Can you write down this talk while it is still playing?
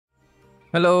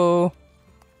Hello.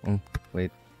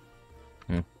 Wait.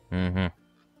 Mm, mhm.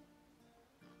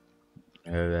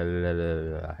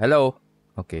 Hello.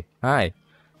 Okay. Hi.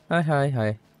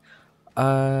 Hi.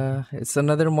 It's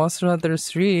another Monster Hunter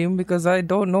stream because I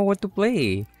don't know what to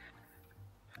play.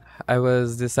 I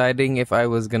was deciding if I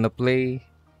was gonna play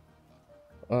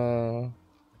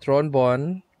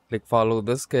Thronebond, like follow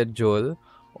the schedule,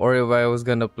 or if I was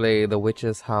gonna play The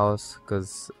Witch's House,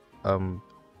 because um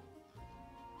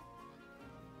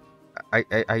I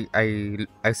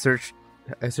searched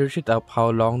it up.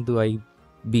 How long do I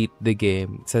beat the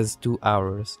game? It says 2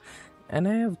 hours, and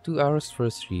I have 2 hours for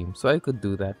a stream, so I could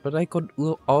do that. But I could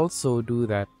also do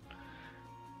that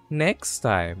next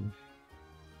time.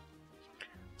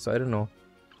 So I don't know.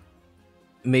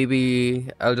 Maybe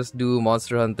I'll just do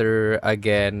Monster Hunter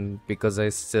again because I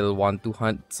still want to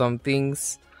hunt some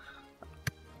things.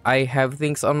 I have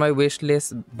things on my wish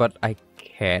list, but I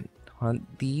can't hunt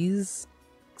these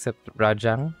except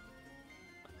Rajang.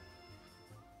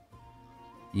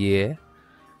 Yeah.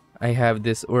 I have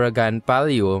this Uragan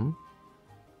Pallium,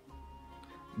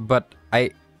 but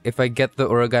if I get the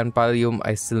Uragan Pallium,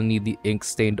 I still need the Ink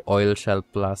Stained Oil Shell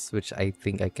Plus, which I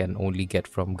think I can only get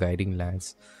from Guiding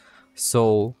Lands.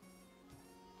 So,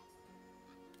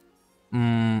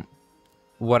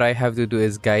 what I have to do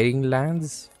is Guiding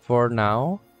Lands for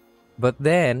now, but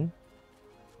then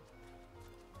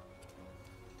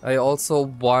I also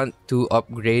want to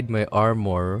upgrade my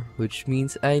armor, which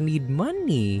means I need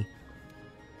money.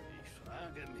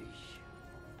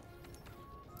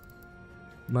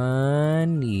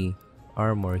 Money.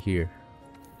 Armor here.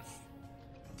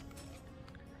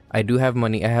 I do have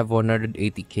money. I have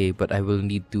 180k, but I will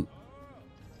need to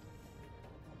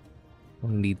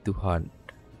hunt.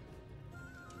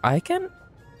 I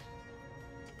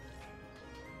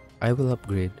will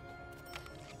upgrade.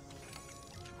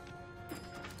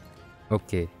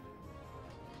 Okay.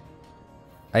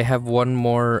 I have one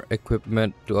more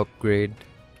equipment to upgrade.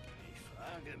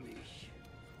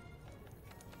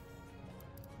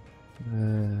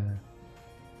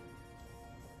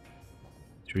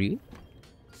 Three?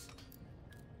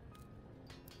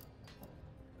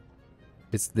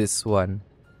 It's this one.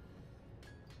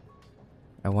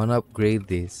 I want to upgrade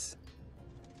this.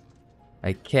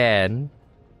 I can.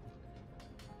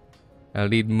 I'll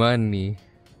need money.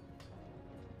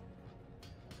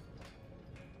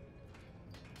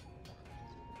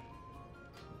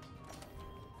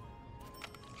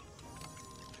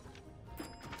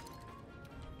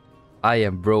 I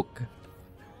am broke.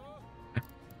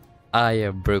 I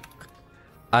am broke.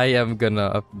 I am gonna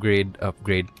upgrade.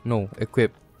 No,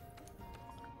 equip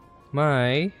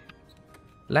my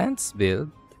lance build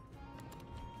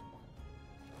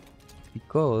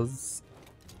because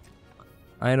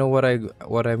I know what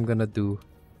I'm gonna do.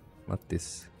 Not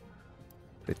this.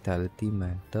 Vitality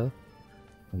mantle,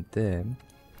 and then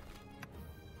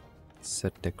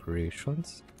set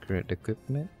decorations. Current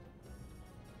equipment.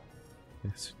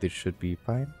 Yes, this should be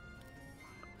fine.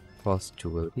 False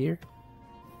jewel here.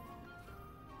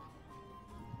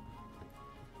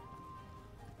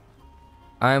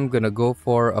 I'm gonna go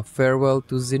for a farewell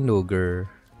to Zinogre.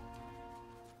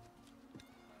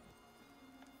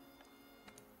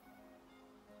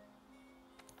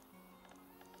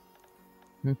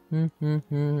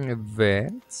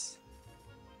 Events.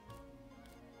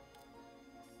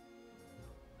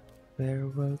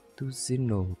 Farewell to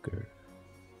Zinogre.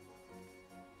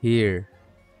 Here.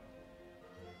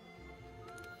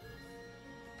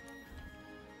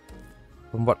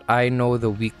 From what I know,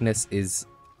 the weakness is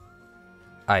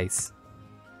ice.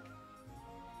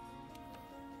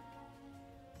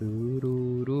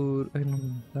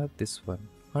 Not this one.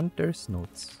 Hunter's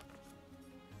Notes.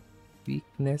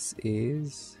 Weakness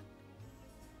is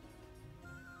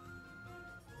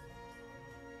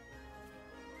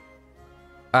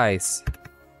ice.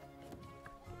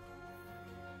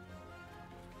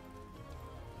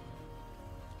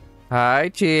 Hi,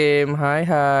 Chim.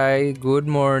 Hi. Good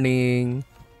morning.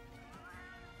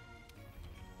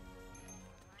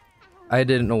 I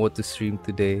didn't know what to stream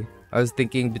today. I was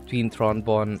thinking between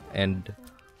Thronebond and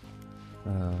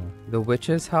the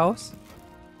Witch's House.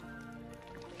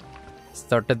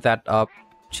 Started that up,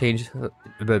 changed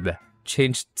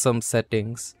some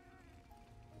settings,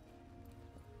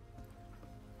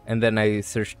 and then I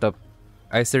searched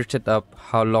it up.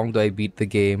 How long do I beat the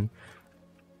game?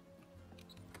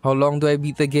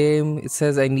 It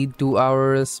says I need 2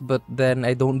 hours, but then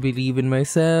I don't believe in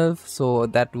myself, so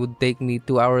that would take me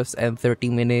 2 hours and 30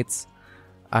 minutes.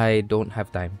 I don't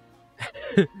have time.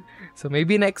 So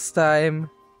maybe next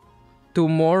time.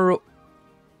 Tomorrow?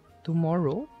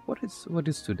 What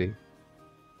is today?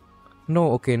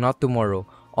 No, okay, not tomorrow.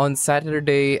 On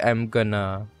Saturday, I'm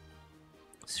gonna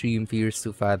stream Fears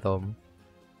to Fathom.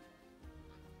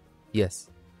 Yes,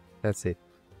 that's it.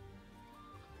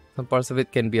 Some parts of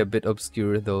it can be a bit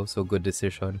obscure though, so good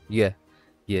decision. Yeah,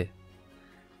 yeah.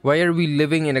 Why are we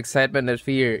living in excitement and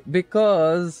fear?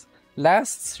 Because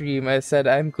last stream I said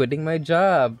I'm quitting my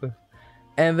job.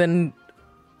 And then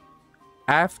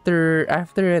after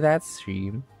that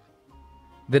stream,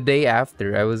 the day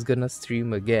after, I was gonna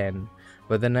stream again.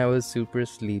 But then I was super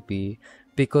sleepy.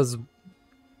 Because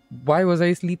why was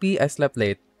I sleepy? I slept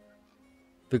late.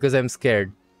 Because I'm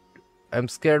scared. I'm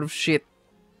scared of shit.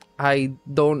 I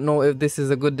don't know if this is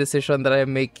a good decision that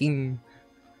I'm making.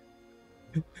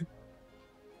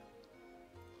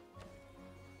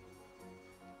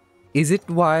 Is it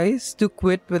wise to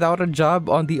quit without a job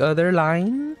on the other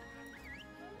line?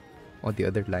 On the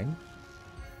other line?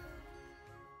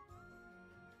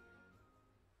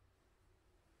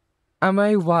 Am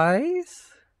I wise?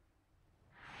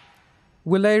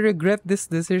 Will I regret this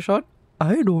decision?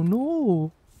 I don't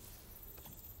know.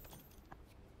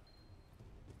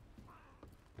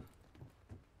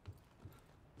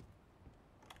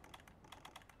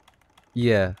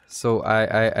 Yeah, so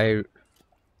I'm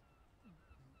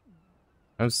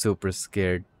super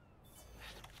scared.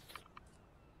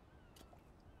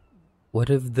 What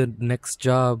if the next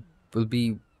job will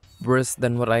be worse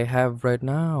than what I have right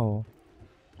now?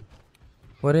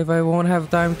 What if I won't have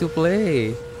time to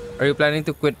play? Are you planning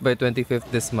to quit by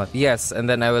 25th this month? Yes, and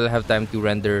then I will have time to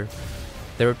render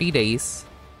 30 days.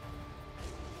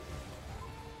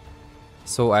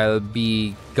 So I'll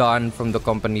be gone from the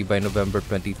company by November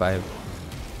 25.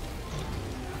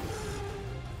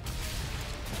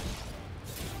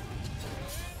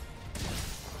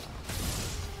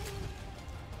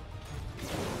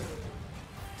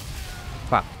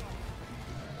 Fuck.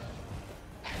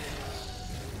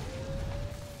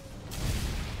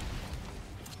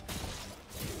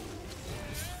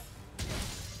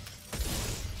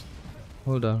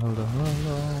 Hold on.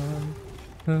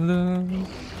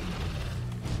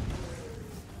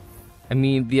 I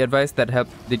mean, the advice that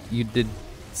helped that you did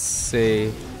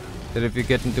say that if you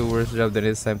get into a worse job, then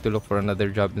it's time to look for another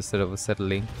job instead of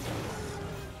settling.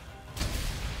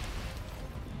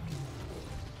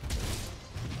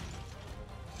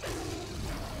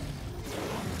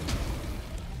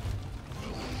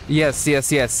 Yes.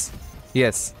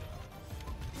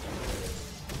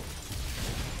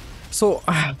 So,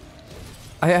 I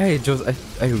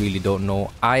really don't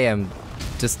know. I am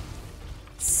just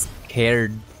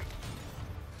scared.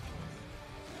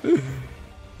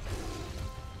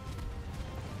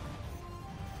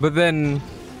 But then,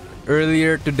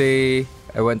 earlier today,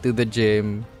 I went to the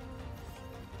gym.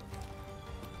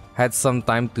 Had some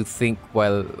time to think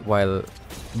while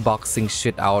boxing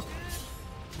shit out.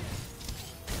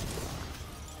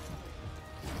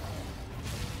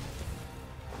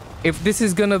 If this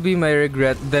is gonna be my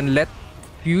regret, then let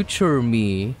future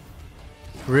me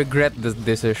regret this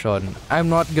decision. I'm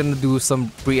not gonna do some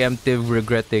preemptive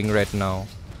regretting right now.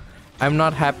 I'm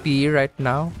not happy right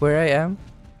now where I am.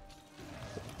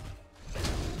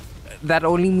 That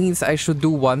only means I should do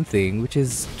one thing, which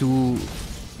is to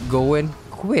go and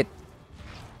quit.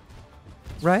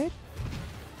 Right?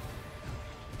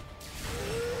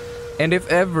 And if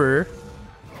ever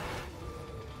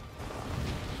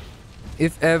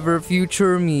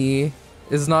future me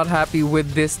is not happy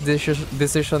with this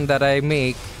decision that I'm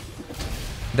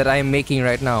making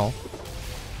right now,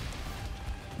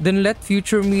 then let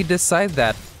future me decide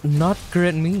that, not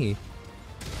current me.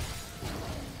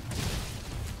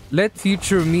 Let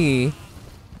future me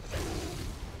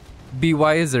be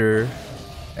wiser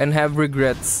and have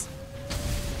regrets.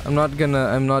 I'm not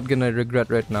gonna regret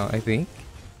right now, I think.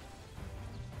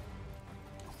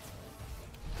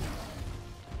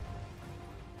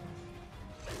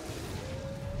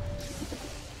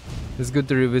 It's good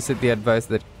to revisit the advice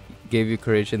that gave you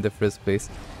courage in the first place.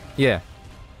 Yeah.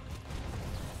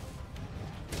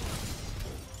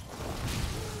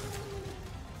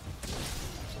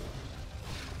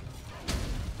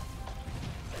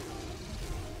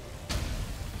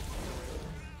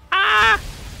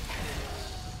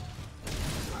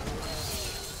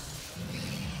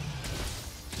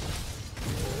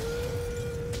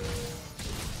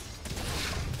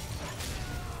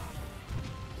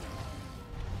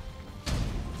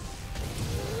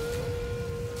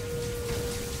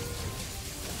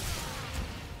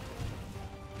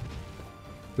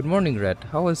 Good morning, Red.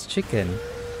 How was chicken?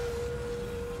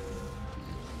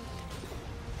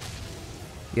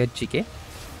 You had chicken?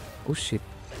 Oh shit.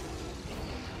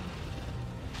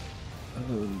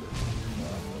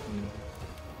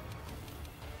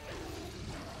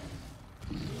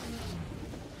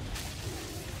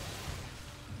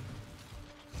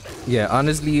 Yeah,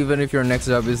 honestly, even if your next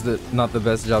job is not the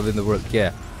best job in the world,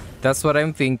 yeah, that's what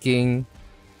I'm thinking.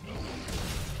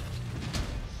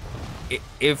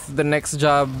 If the next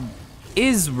job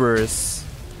is worse,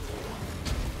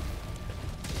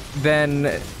 then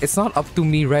it's not up to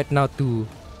me right now to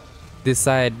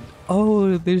decide,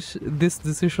 oh, this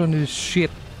decision is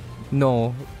shit.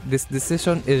 No, this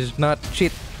decision is not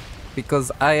shit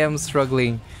because I am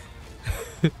struggling.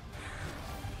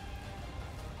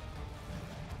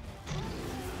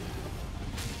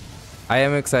 I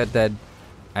am excited.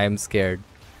 I am scared.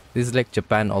 This is like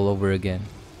Japan all over again.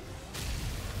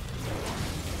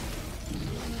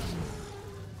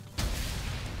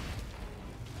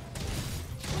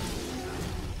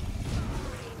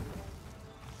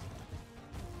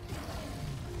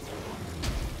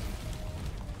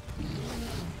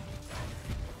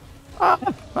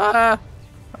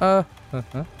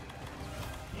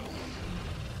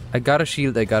 I got a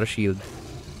shield. I got a shield.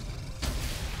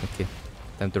 Okay,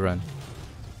 time to run.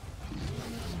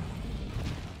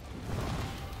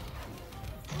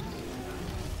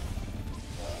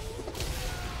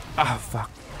 Ah, fuck.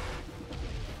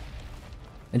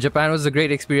 And Japan was a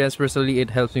great experience. Personally, it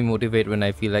helps me motivate when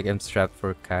I feel like I'm strapped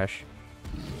for cash.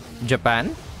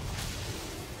 Japan?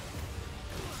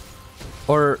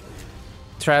 Or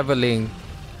traveling?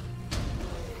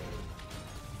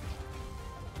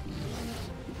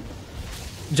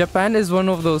 Japan is one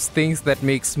of those things that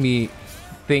makes me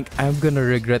think I'm gonna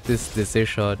regret this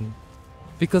decision.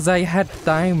 Because I had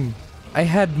time. I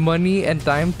had money and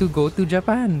time to go to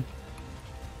Japan.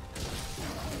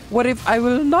 What if I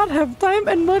will not have time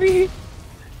and money?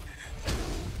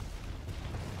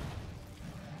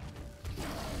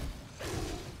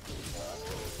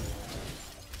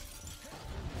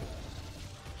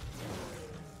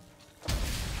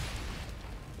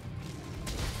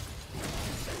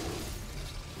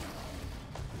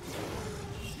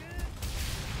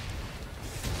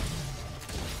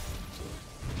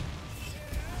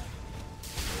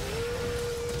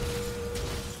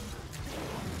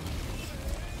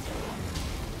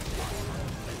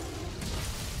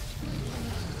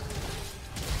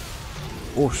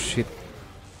 Oh shit.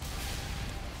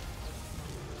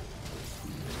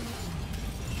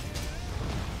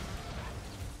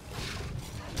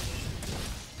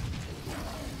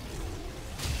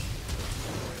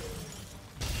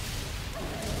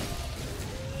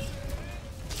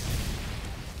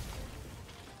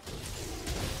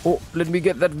 Oh, let me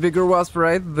get that bigger wasp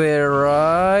right there,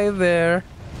 right there.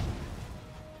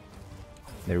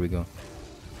 There we go.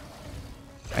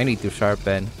 I need to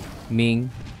sharpen. Ming,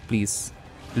 please.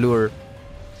 Lure.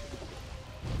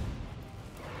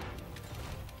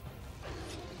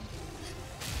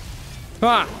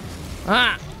 Ah!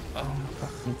 Ah! Oh my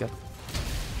fucking god.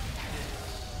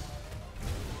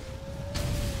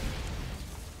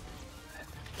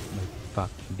 My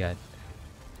fucking god.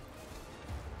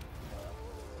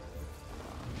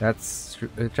 That's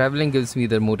traveling gives me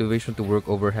the motivation to work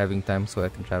over having time so I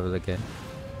can travel again.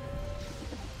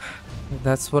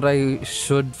 That's what I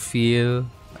should feel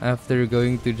after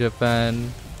going to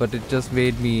Japan, but it just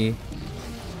made me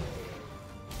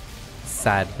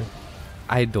sad.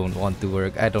 I don't want to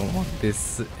work. I don't want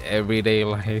this everyday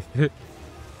life.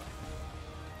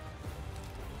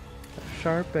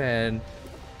 Sharpen.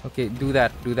 Okay, do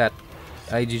that. Do that.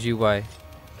 IGGY.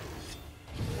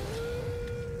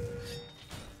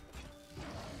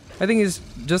 I think it's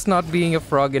just not being a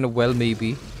frog in a well,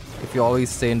 maybe. If you always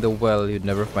stay in the well, you'd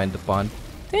never find the pond.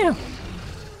 Damn.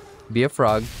 Be a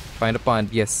frog. Find a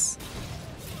pond. Yes.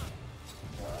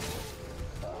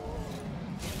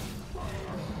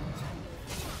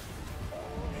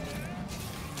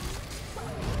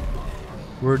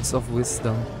 Words of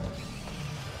wisdom.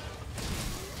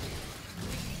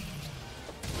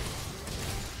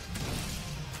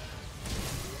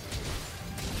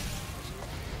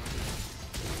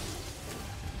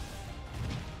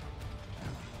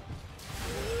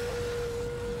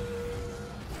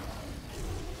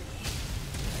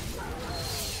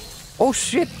 Oh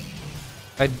shit!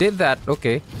 I did that.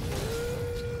 Okay.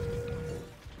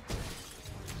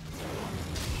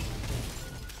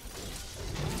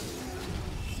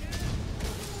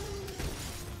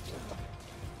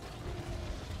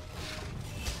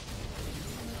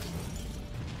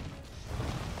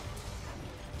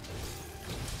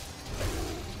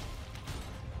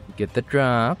 Get the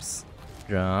drops.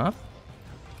 Drop.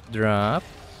 Drop.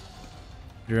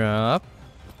 Drop.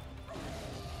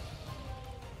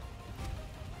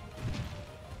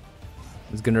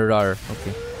 It's gonna roar.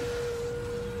 Okay.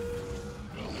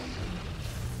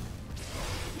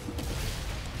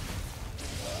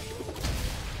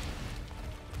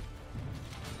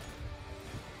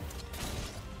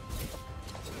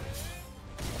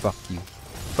 Fuck you.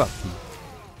 Fuck you.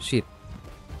 Shit.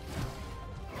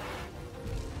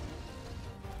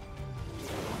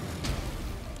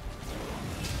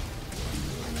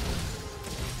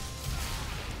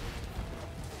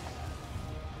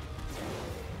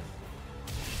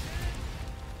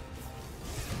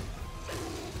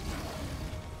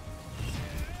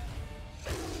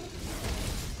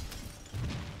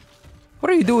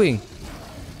 What are you doing?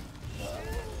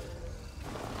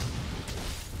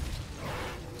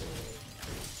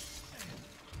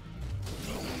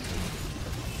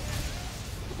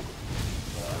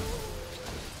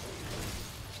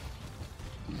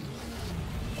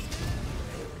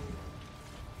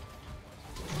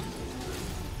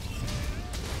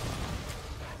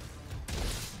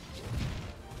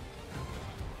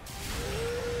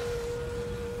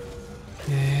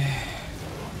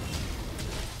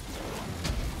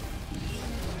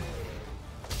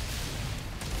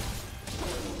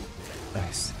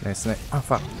 Nice. Ah,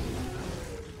 fuck.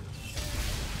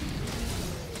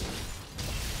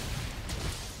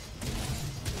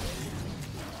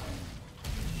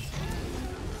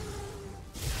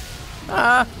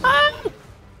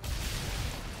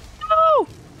 No!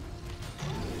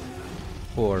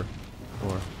 Four.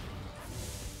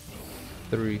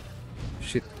 3.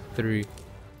 Shit, 3.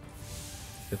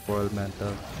 The foil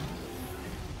mantle.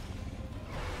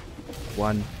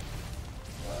 1.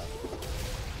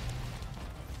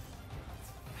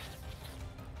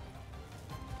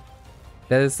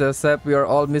 That is the step we are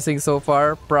all missing so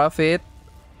far. Profit.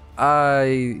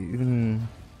 I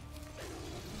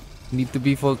need to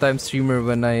be full-time streamer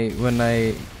when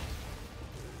I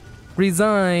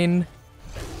resign.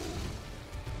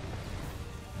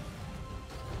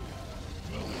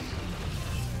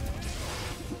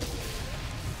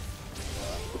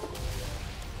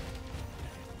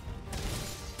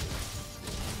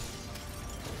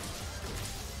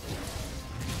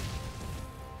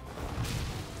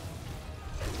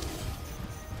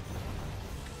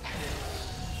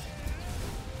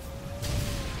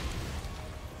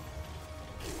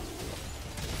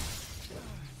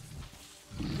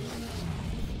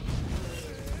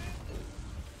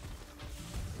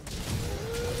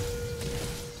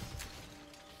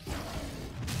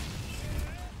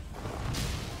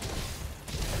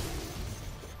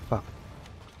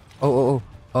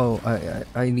 Oh,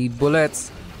 I need bullets.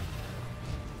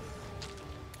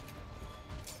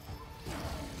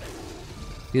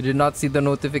 You did not see the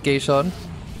notification?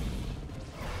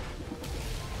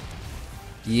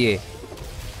 Yeah.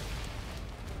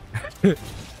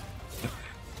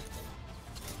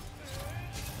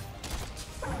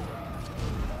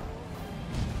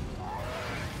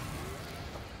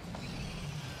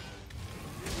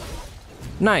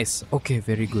 Nice. Okay,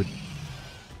 very good.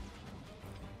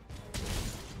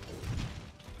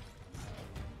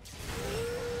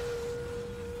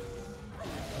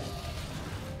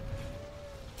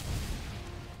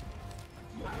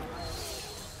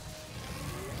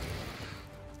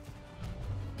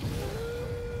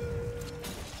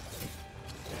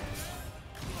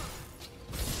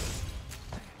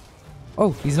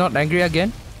 Oh, he's not angry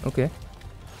again? Okay.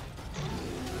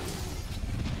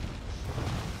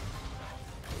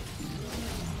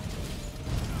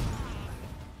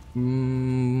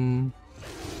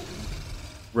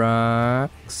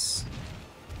 Rocks.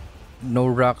 No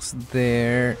rocks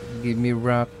there. Give me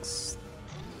rocks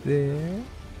there.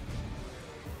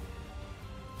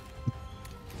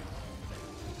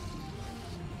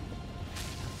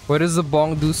 Why does the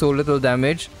bong do so little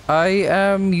damage? I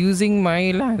am using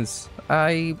my lance.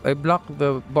 I block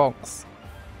the bonks.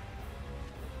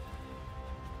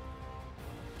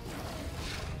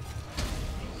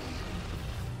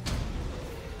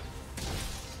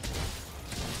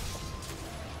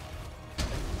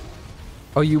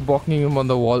 Are you blocking him on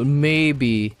the wall?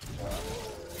 Maybe.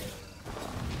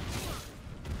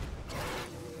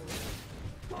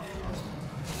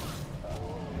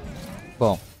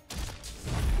 Bong.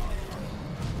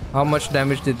 How much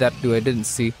damage did that do? I didn't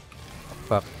see.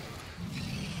 Fuck.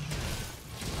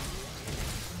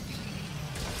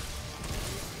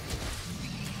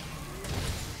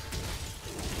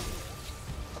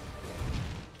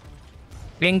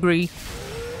 Angry.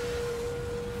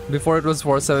 Before it was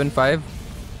 475.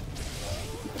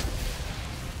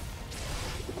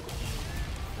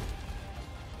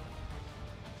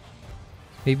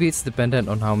 Maybe it's dependent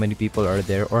on how many people are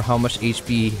there or how much HP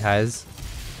he has.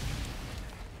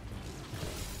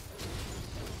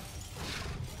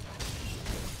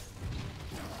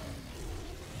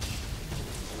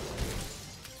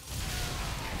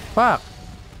 Fuck.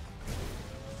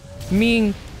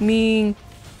 Ming.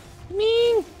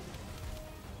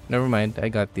 Never mind, I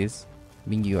got this.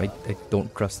 Mingyu, I don't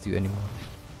trust you anymore.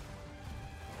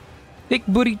 Thick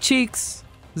booty cheeks!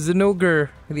 Zinogre,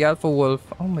 the alpha wolf.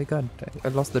 Oh my god, I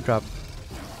lost the drop.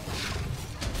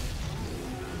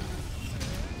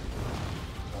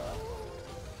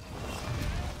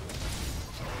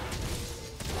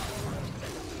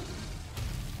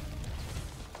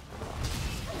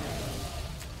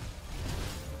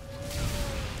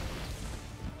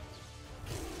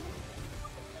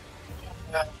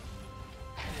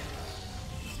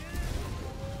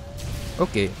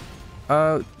 Okay.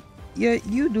 Yeah,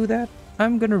 you do that.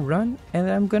 I'm gonna run and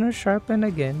I'm gonna sharpen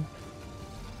again.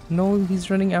 No, he's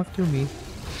running after me.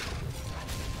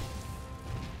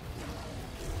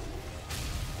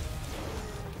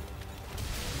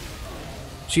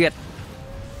 Shit.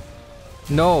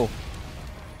 No.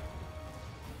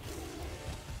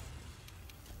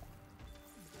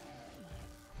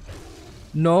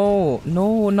 No,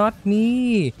 no, not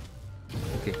me.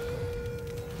 Okay.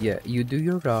 Yeah, you do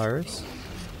your rars.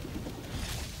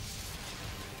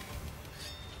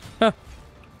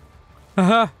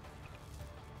 Haha.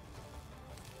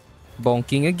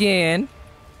 Bonking again.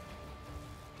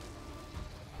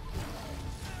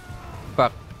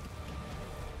 Fuck.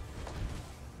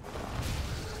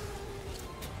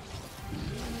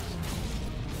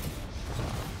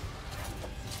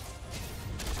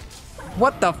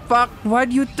 What the fuck?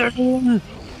 Why'd you turn?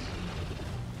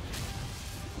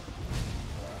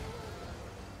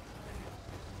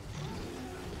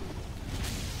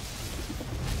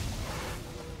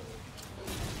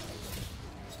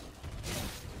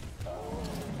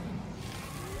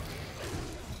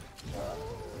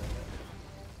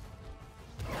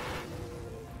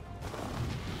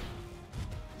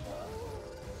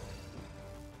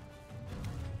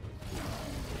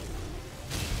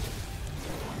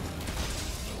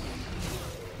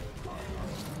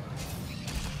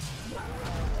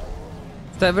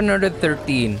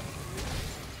 $713.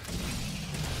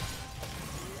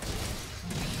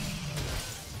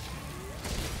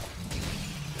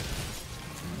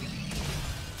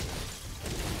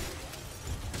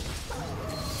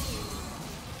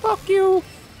 Fuck you.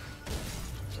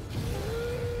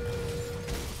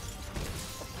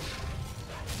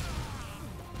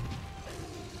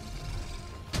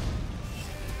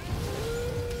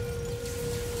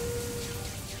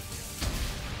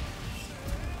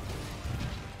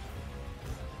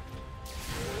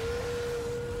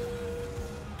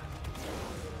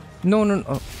 No, no, no.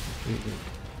 Oh.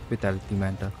 Vitality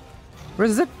Manta.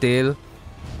 Where's that tail?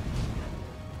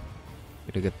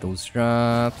 Gotta get those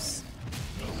drops.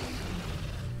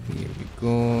 Here we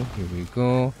go. Here we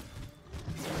go.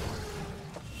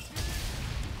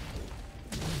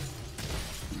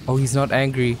 Oh, he's not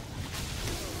angry.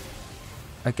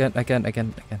 I can.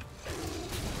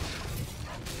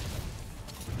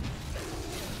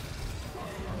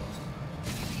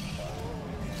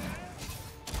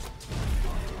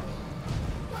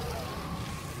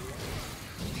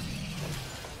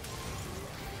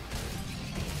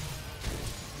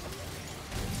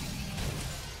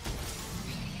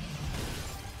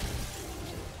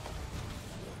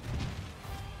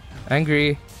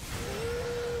 Angry.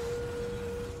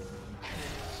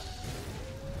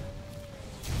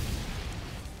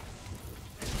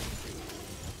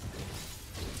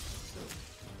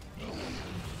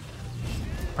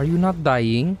 Are you not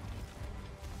dying?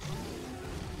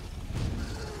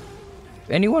 If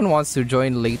anyone wants to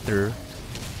join later,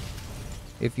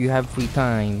 if you have free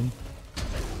time,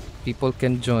 people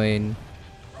can join.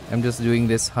 I'm just doing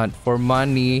this hunt for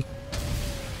money.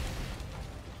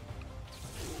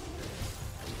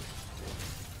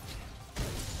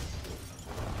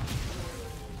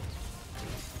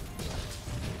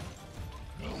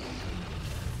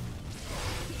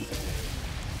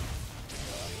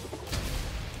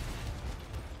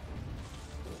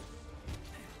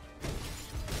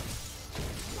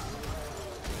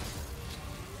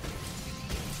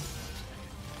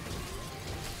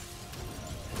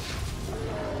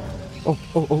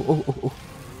 Oh.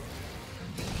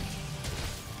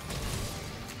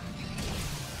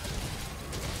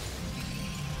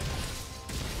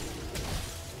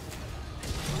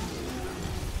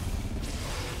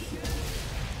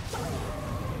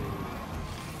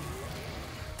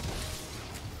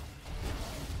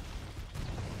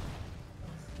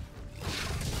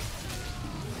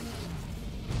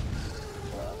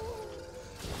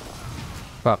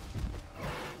 Fuck.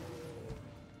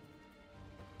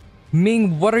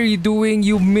 Ming, what are you doing?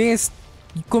 You missed.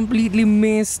 You completely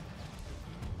missed.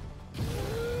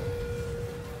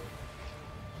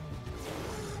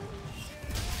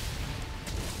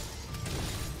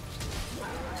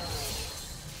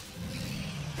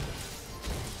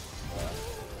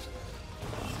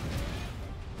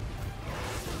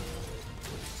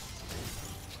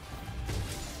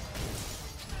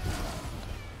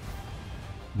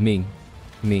 Ming.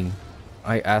 Ming.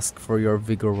 I ask for your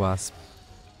Vigor Wasp.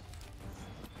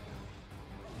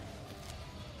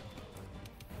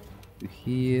 To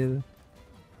heal.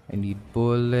 I need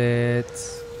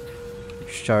bullets.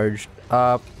 Charged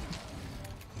up.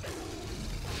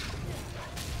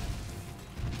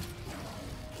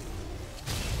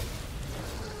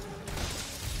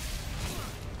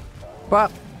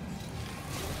 Fuck!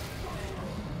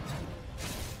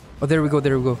 Oh, there we go,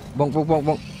 there we go. Bonk, bonk, bonk,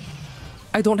 bonk.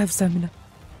 I don't have stamina.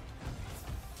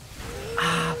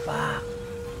 Ah, fuck.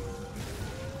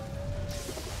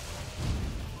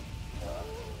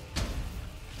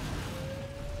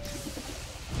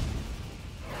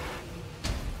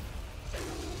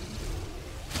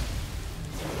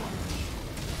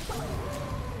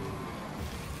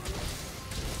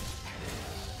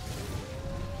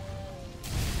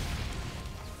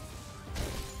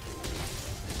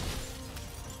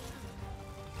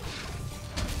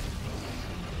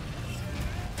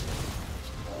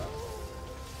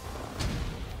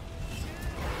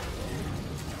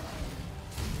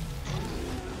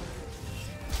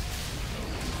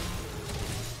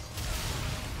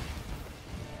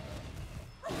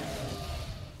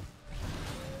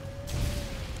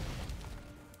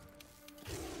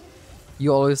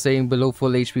 You always saying below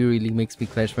full HP really makes me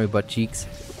clench my butt cheeks.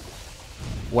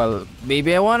 Well,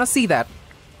 maybe I wanna see that.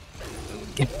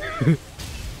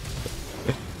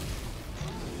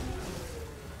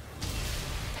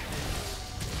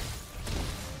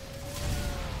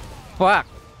 Fuck!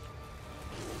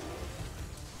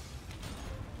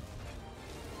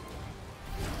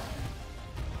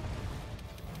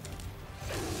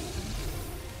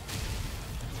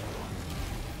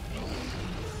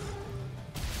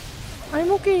 I'm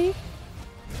okay.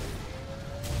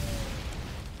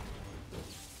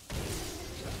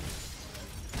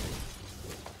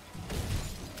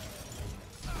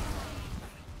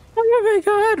 Oh my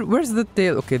god, where's the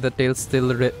tail? Okay, the tail's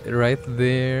still right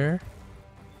there.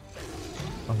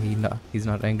 Oh, he's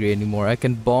not angry anymore. I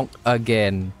can bonk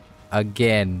again.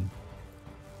 Again.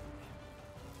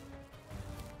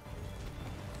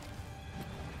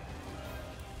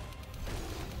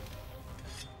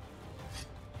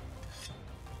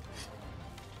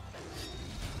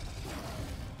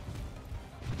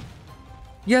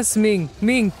 Yes, Ming!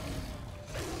 Ming!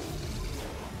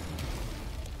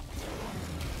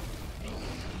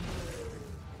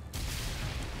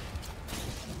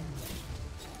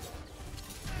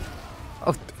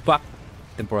 Oh, fuck!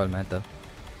 Temporal mantle.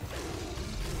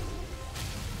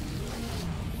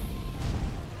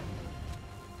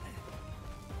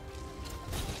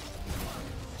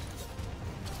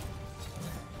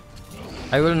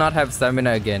 I will not have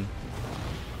stamina again.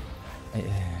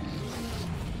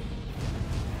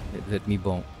 Let me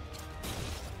bonk.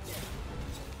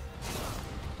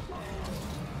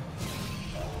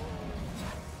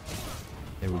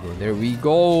 There we go. There we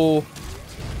go.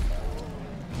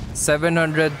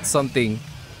 700 something.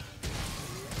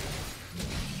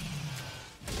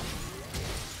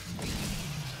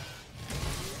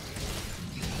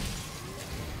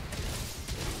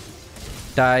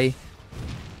 Die.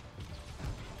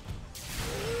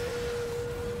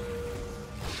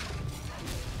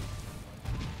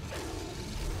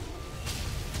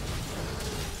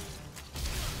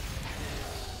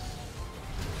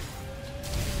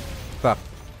 Fuck.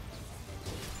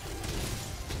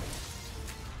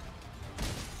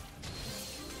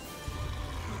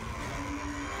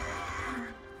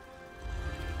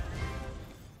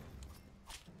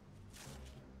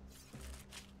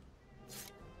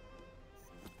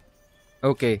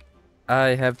 Okay,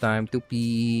 I have time to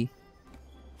pee.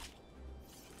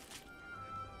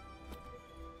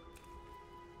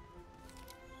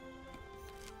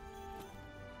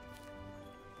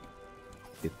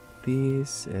 Get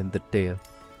this and the tail.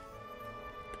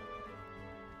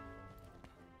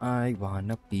 I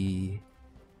wanna pee.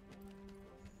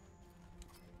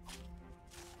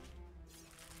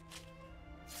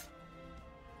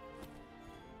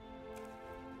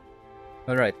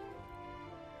 Alright.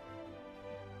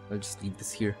 I'll just leave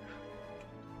this here.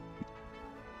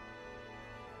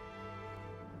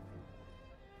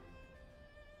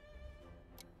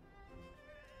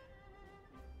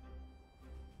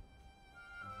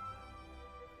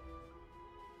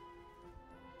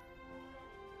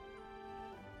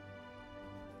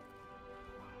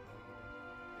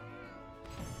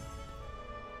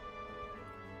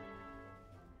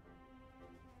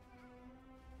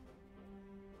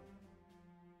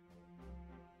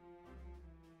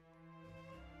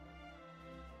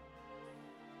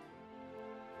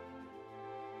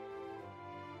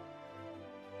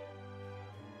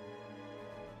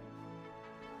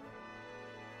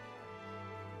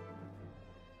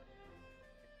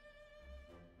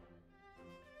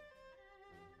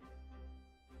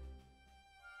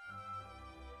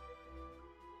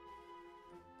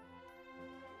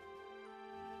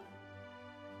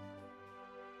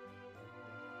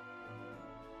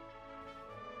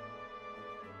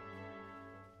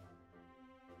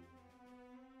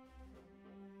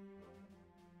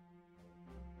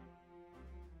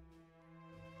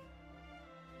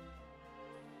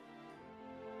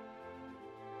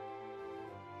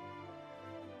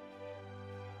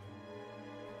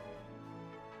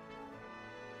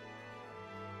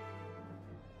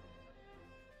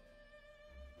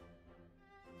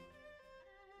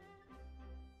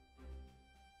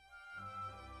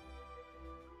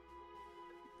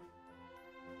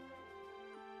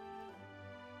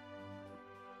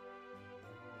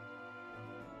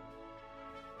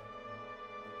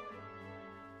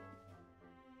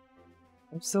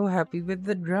 I'm so happy with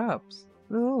the drops.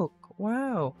 Look,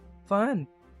 wow, fun.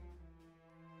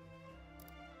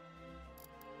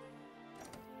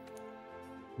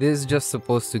 This is just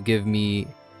supposed to give me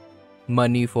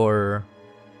money for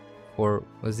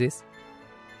what's this?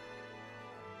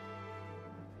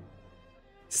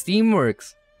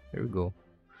 Steamworks. There we go.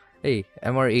 Hey,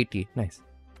 MR80, nice.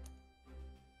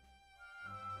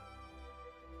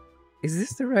 Is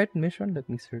this the right mission? Let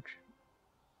me search.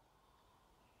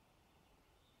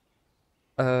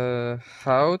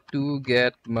 How to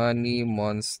get money,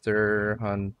 Monster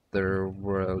Hunter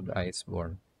World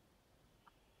Iceborne.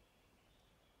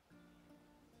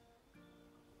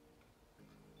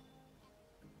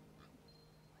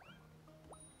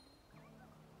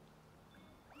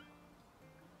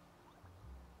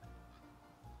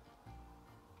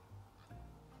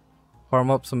 Farm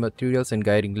up some materials and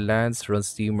guiding lands, run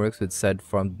steamworks with said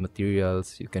farmed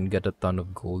materials. You can get a ton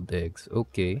of gold eggs.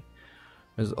 Okay.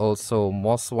 There's also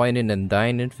moss whining and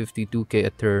dining, 52k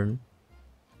a turn.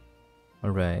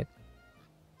 Alright.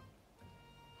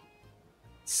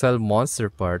 Sell monster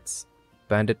parts.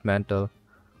 Bandit mantle.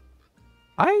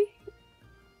 I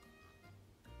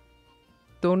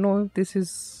don't know if this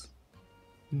is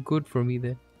good for me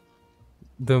then.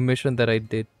 The mission that I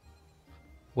did.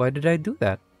 Why did I do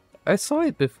that? I saw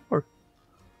it before.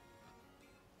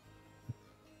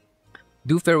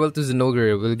 Do farewell to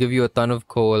Zenogre. We'll give you a ton of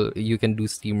coal. You can do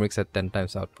steamworks at 10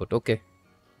 times output. Okay.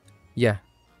 Yeah.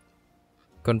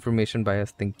 Confirmation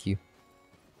bias. Thank you.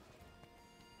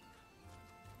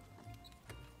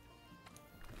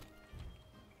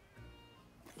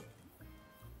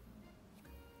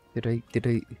 Did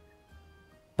I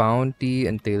Bounty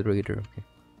and Tail Raider. Okay.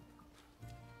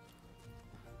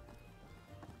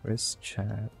 Where's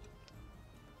chat?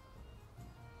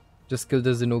 Just kill the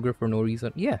Zenogre for no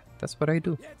reason. Yeah, that's what I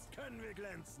do.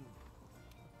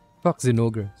 Fuck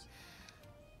Zenogres.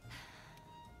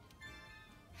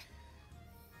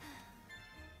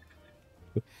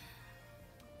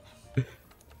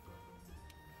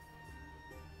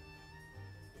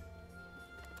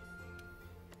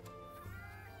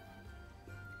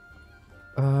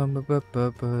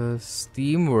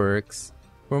 Steamworks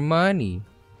for money.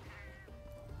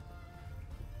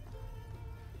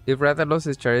 If Rathalos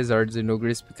is Charizard, Zenogre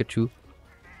is Pikachu.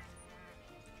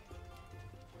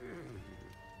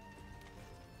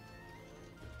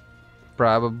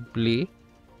 Probably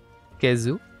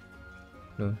Kezu.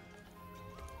 No.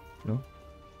 No.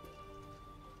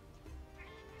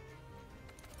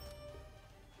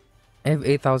 I have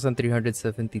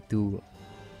 8,372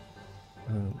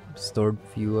 stored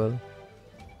fuel.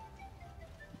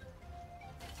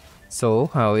 So,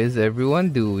 how is everyone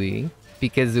doing?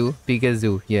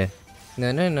 Pikachu, yeah.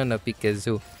 No,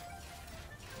 Pikachu.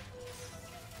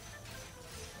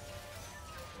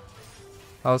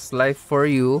 How's life for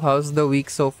you? How's the week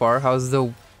so far? How's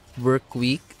the work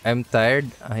week? I'm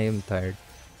tired. I am tired.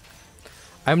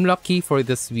 I'm lucky for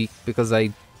this week because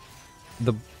the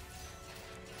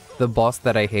boss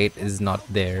that I hate is not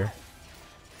there.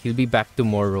 He'll be back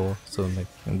tomorrow, so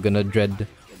I'm gonna dread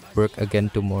work again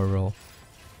tomorrow.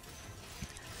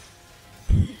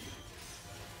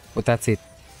 But that's it.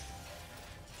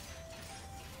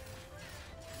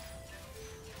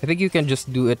 I think you can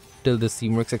just do it till the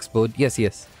steamworks explode.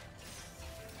 Yes.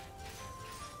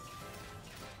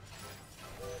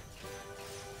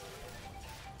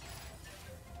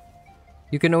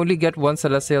 You can only get one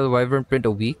Celestial Wyvern print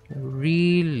a week?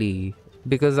 Really?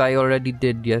 Because I already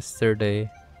did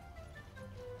yesterday.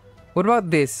 What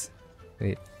about this?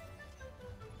 Wait.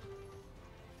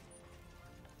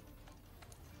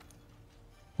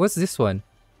 What's this one?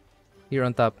 Here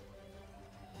on top.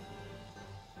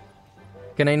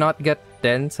 Can I not get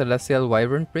 10 Celestial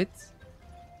Wyvern prints?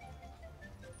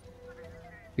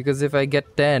 Because if I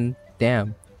get 10,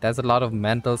 damn, that's a lot of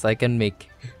mantles I can make.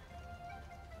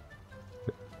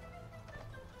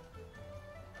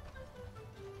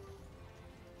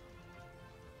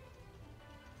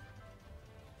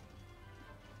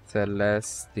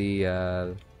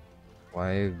 Celestial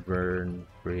Wyvern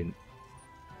print.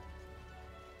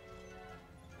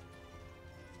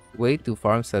 Way to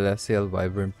farm Celestial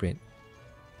Wyvern print.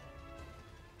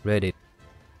 Reddit.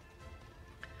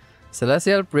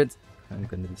 Celestial print. I'm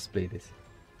gonna display this.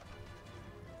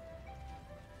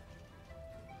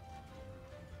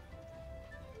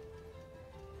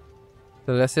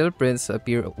 Celestial prints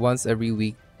appear once every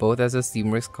week, both as a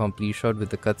steamworks completion with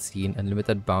the cutscene and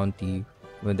limited bounty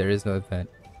when there is no event.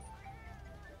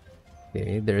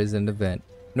 Okay, there is an event.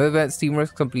 No event,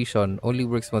 steamworks completion only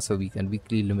works once a week and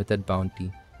weekly limited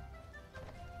bounty.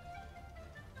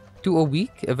 2 a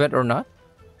week, event or not?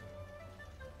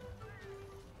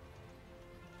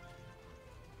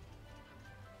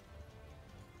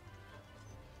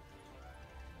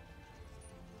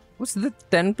 What's the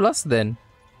 10 plus then?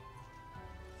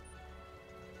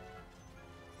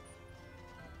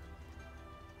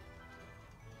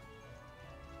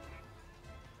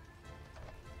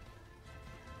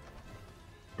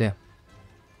 Damn.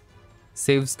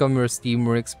 Saves come your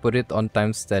Steamworks, put it on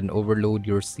times 10, overload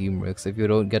your Steamworks. If you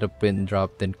don't get a print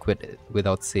drop, then quit it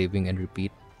without saving and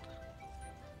repeat.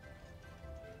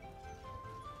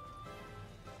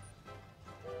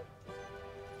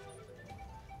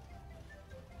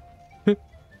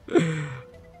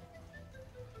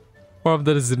 From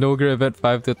the Zenogre event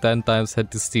 5 to 10 times,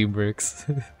 head to Steamworks.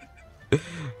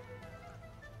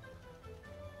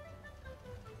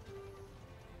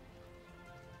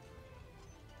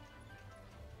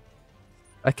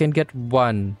 I can get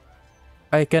one.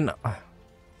 I can...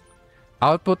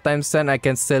 output times 10, I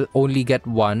can still only get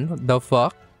one. The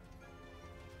fuck?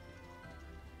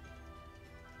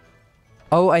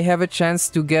 Oh, I have a chance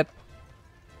to get...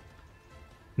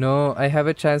 No, I have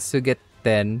a chance to get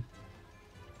 10.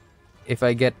 If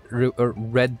I get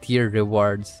red tier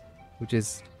rewards, which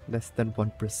is less than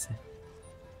 1%.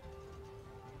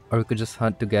 Or we could just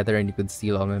hunt together and you could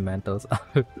steal all my mantles.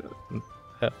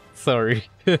 Sorry.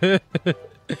 There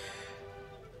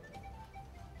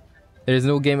is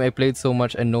no game I played so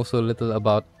much and know so little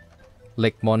about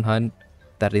like Monhunt.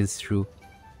 That is true.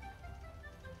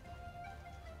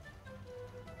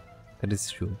 That is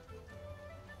true.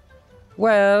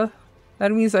 Well,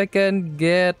 that means I can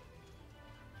get...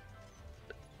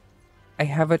 I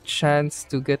have a chance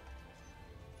to get...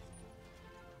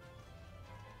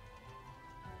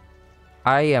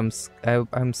 I'm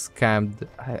scammed.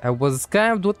 I was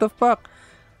scammed. What the fuck?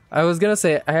 I was gonna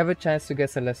say I have a chance to get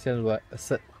Celestial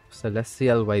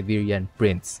Wyverian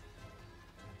Prince,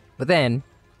 but then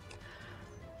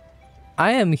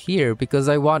I am here because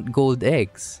I want gold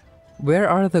eggs. Where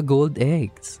are the gold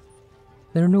eggs?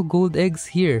 There are no gold eggs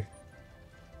here.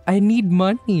 I need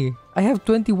money. I have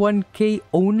 21k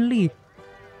only.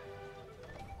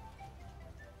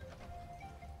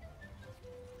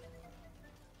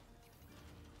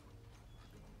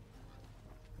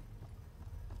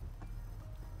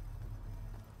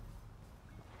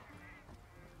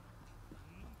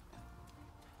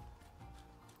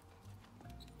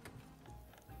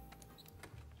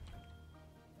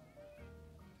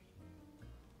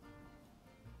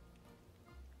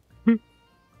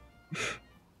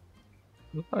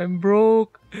 I'm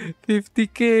broke.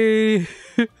 50k.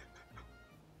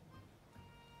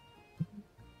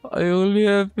 I only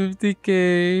have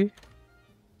 50k.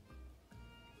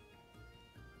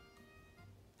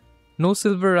 No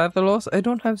silver Rathalos? I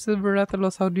don't have silver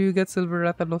Rathalos. How do you get silver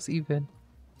Rathalos even?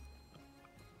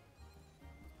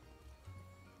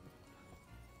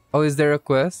 Oh, is there a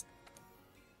quest?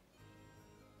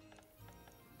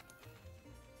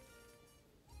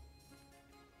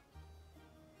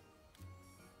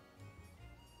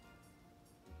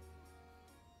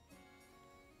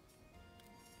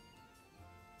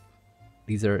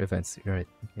 These are events, right?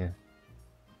 Yeah.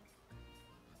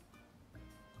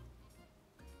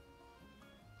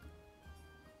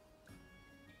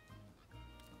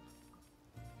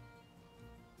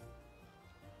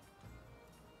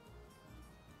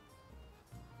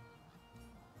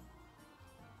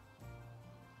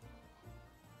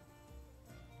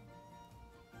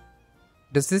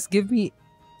 Does this give me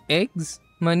eggs?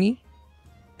 Money?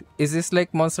 Is this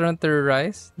like Monster Hunter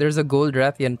Rise? There's a gold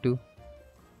Rathian too.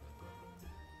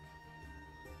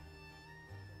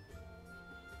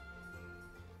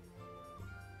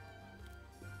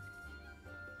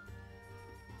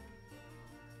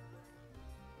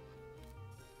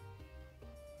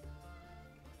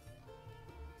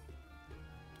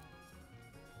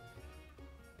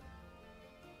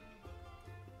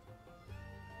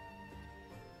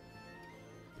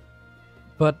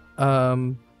 But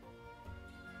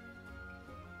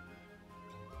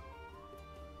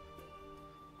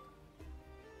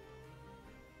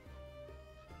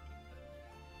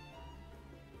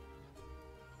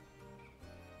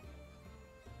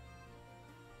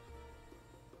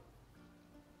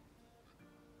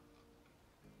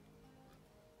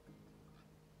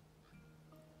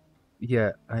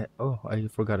yeah, I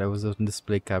forgot I was on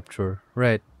display capture.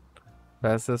 Right.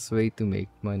 Fastest way to make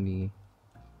money.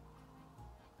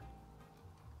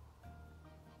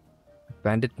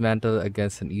 Bandit Mantle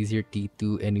against an easier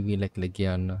T2 enemy like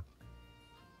Legiana.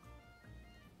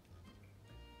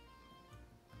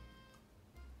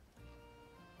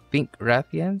 Pink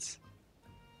Rathians?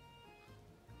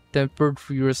 Tempered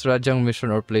Furious Rajang mission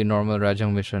or play normal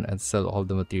Rajang mission and sell all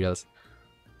the materials.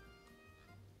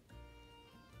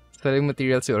 Selling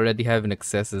materials you already have in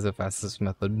excess is the fastest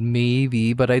method.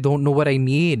 Maybe, but I don't know what I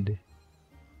need.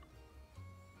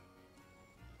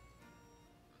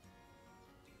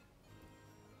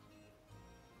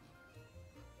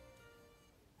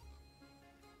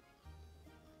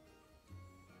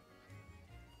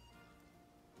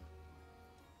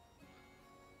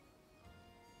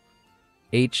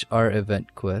 HR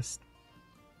event quest.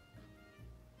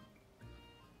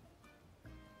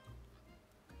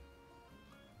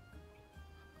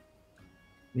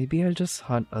 Maybe I'll just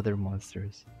hunt other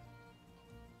monsters.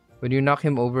 When you knock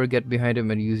him over, get behind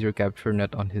him and use your capture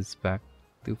net on his back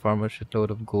to farm a shitload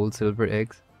of gold, silver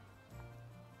eggs.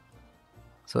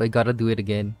 So I gotta do it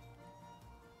again.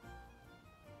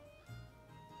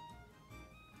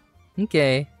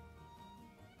 Okay.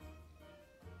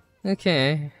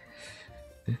 Okay.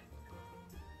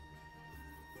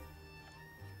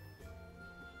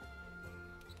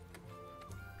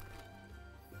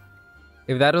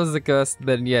 If that was the quest,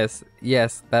 then yes.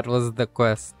 Yes, that was the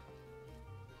quest.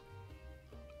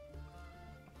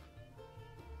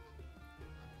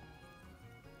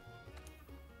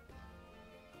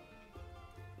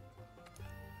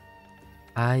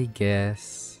 I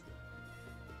guess.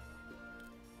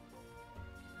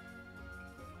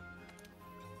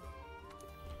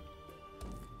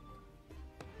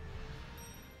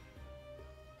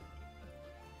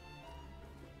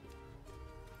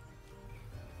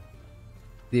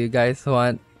 Do you guys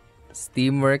want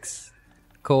Steamworks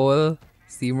coal,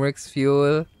 Steamworks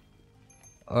fuel,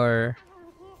 or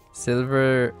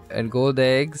silver and gold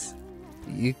eggs?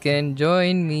 You can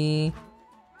join me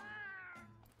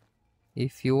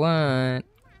if you want.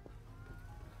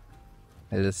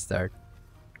 I'll just start.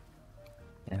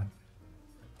 Yeah.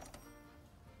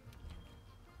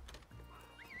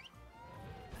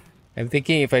 I'm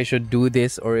thinking if I should do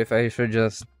this or if I should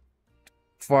just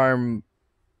farm.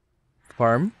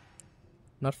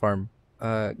 Not farm.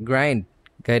 Grind.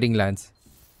 Guiding Lands.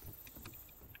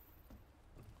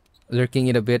 Lurking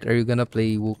it a bit. Are you gonna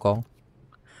play Wukong?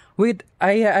 Wait,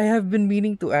 I have been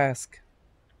meaning to ask.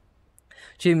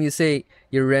 Jim, you say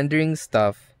you're rendering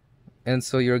stuff, and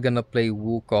so you're gonna play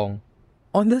Wukong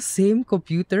on the same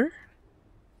computer?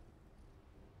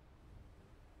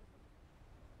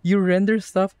 You render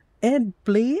stuff and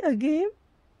play a game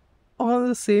on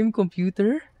the same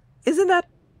computer? Isn't that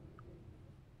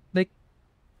like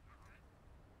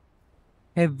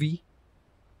heavy?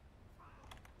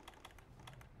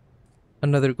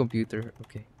 Another computer,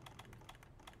 okay.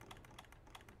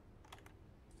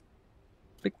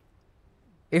 Like,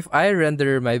 if I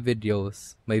render my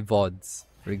videos, my VODs,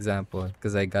 for example,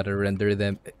 because I gotta render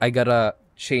them, I gotta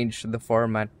change the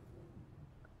format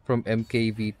from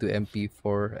MKV to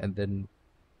MP4 and then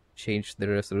change the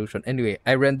resolution. Anyway,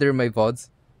 I render my VODs.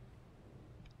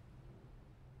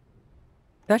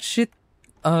 That shit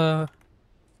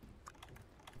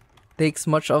takes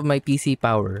much of my PC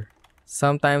power.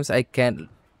 Sometimes I can't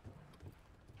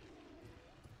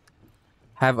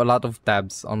have a lot of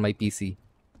tabs on my PC.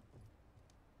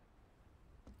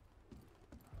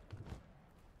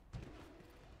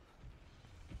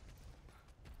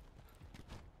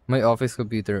 My office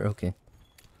computer, okay.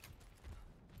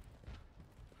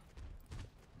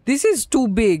 This is too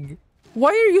big. Why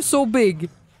are you so big?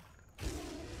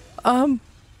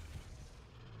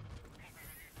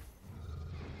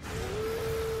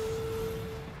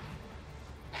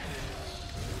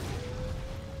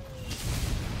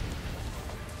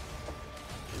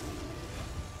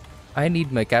 I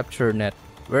need my capture net.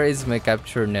 Where is my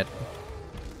capture net?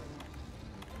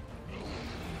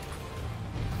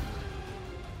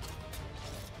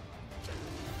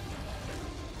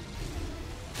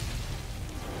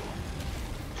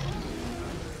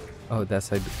 Oh, that's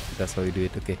how you do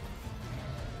it. Okay.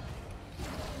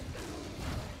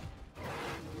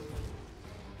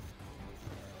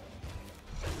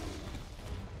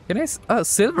 Can I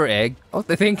silver egg? Oh,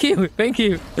 thank you. Thank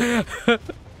you.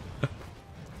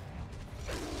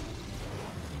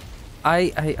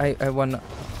 I wanna.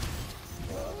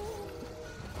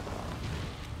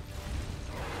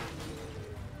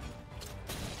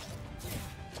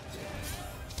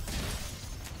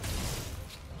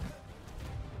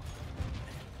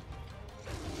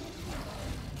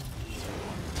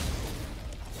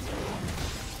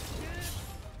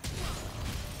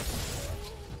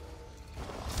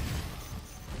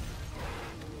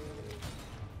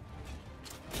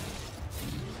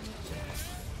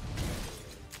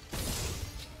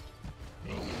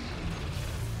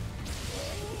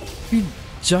 You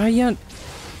giant.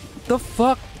 The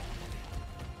fuck?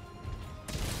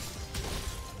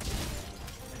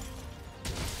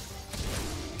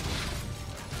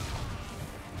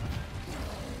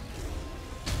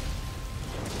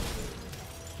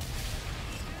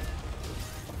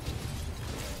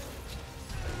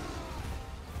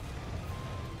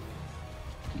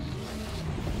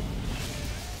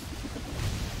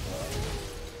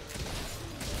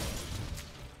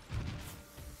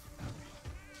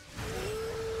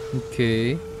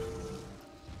 Okay.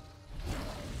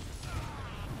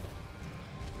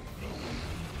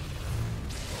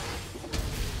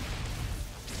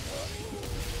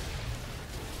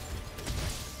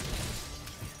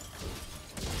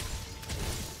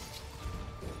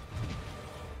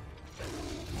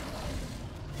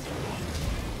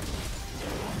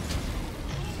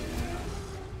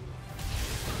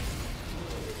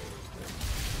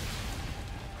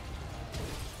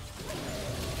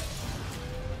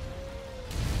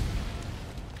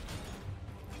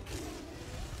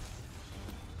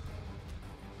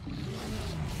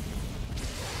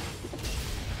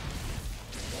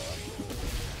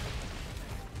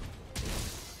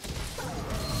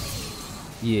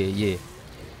 Yeah, yeah.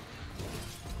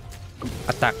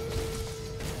 Attack.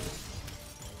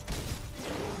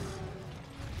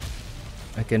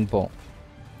 I can bonk.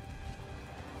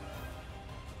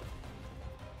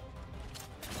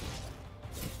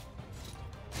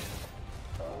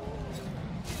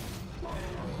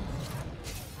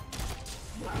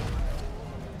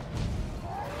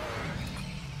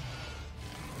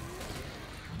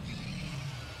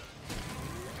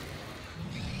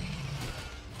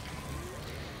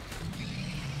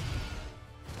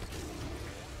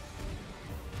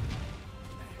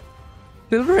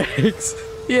 Silver X!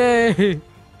 Yay!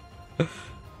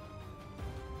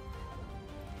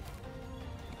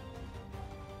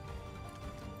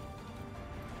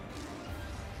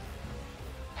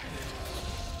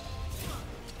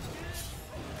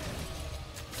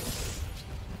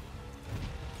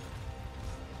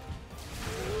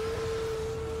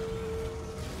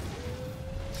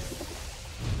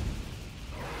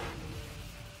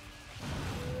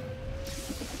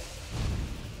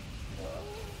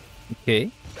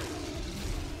 Okay.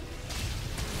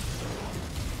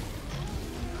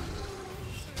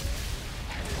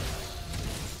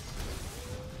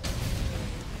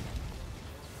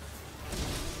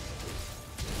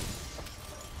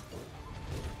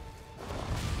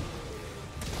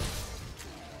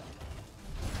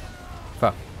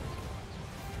 Fuck.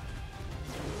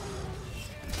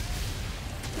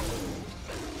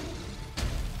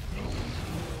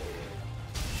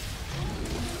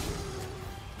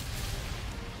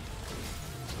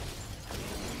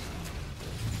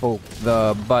 Poke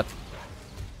the butt.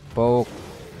 Poke.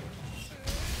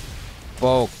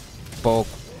 Poke. Poke.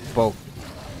 Poke.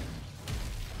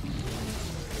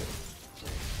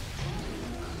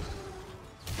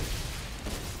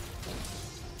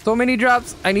 So many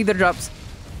drops. I need the drops.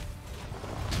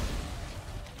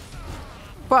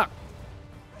 Fuck.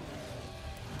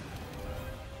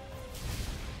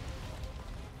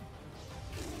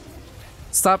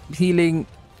 Stop healing.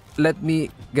 Let me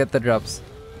get the drops.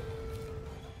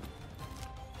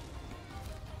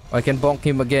 I can bonk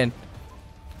him again.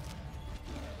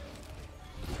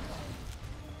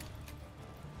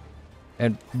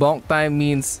 And bonk time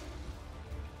means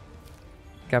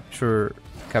capture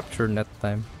net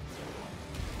time.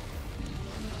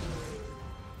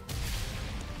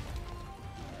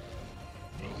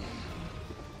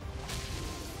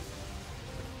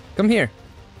 Come here.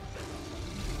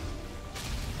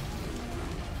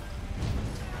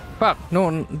 Fuck, no,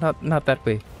 not that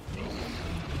way.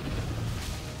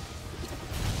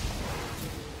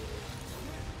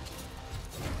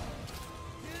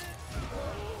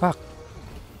 Fuck.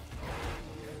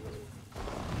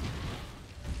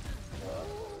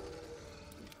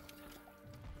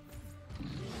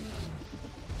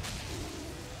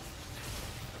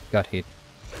 Got hit.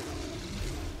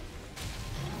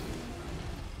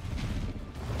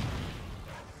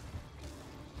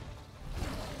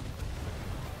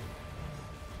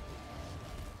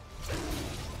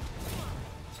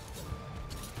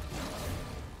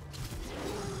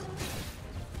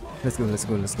 Let's go, let's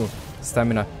go, let's go.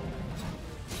 Stamina.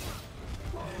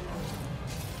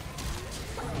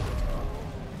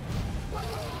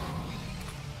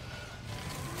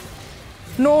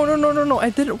 No, no, no, no, no.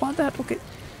 I didn't want that. Okay.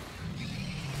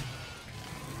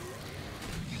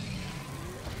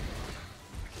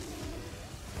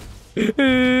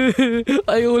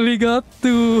 I only got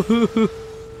two.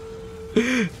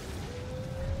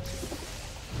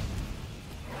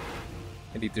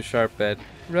 I need to sharpen.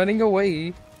 Running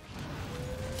away.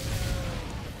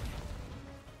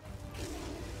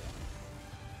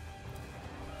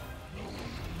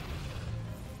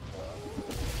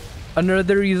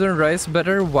 Another reason Rice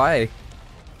better? Why?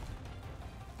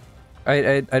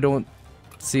 I don't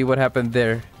see what happened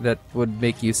there that would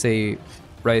make you say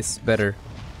Rice better.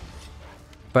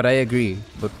 But I agree.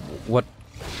 But what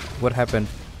happened?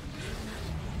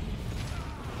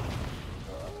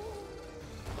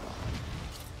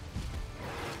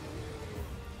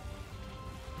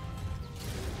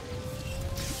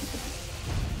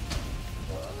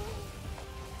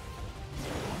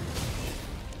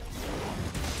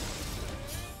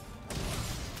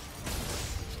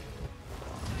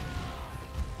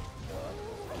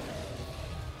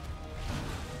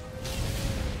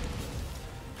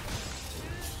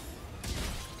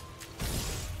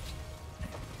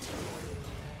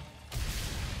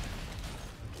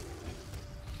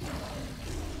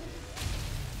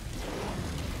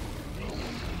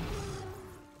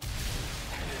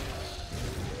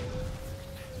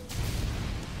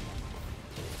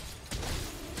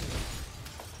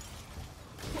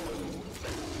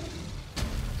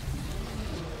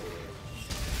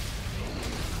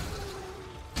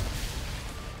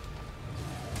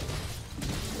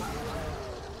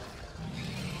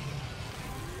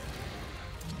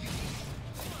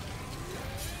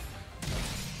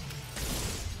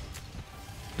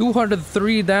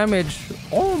 203 damage.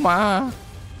 Oh my.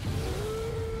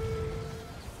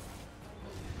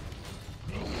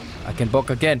 I can poke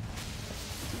again.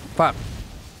 Fuck.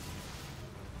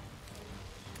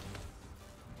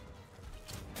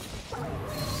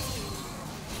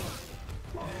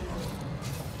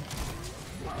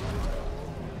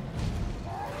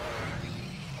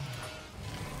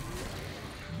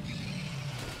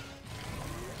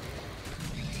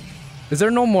 Is there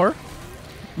no more?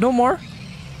 No more?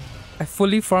 I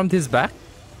fully farmed his back?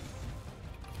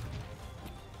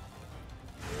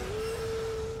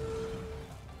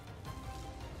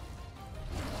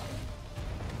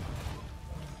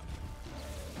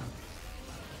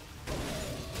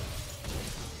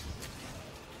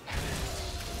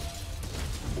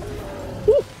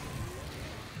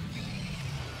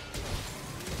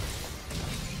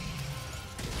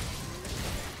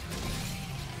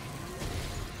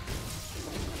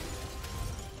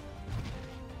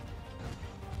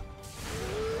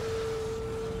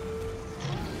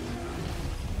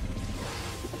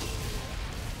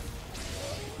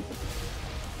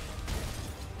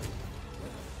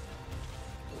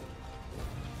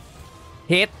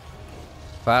 Hit.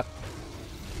 Fuck.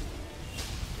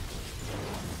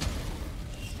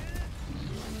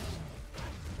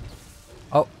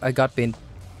 Oh, I got pinned.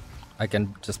 I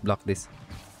can just block this.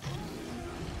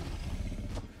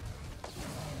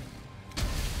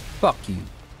 Fuck you.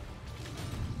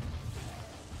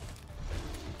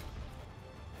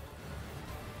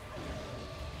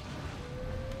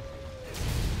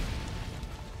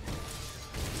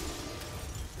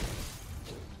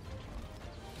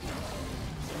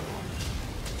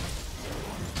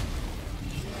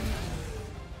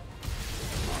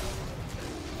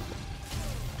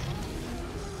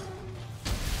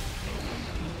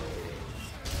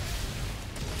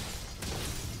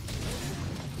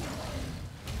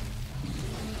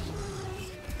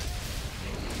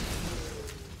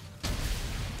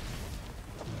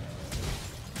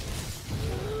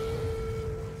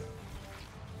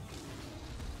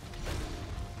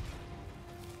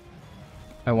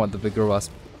 I want the bigger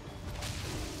wasp.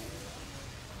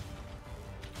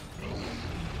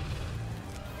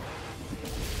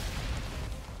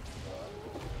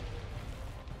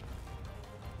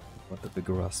 Want the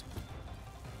bigger wasp.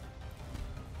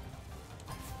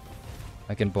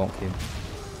 I can bonk him.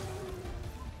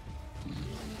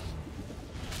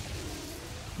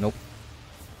 Nope.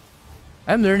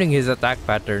 I'm learning his attack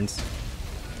patterns.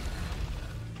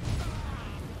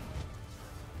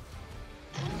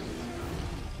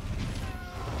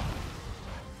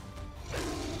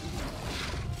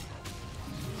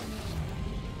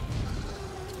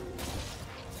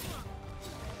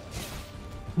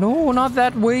 No, not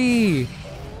that way.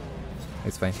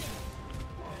 It's fine.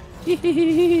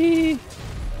 You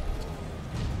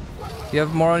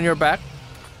have more on your back?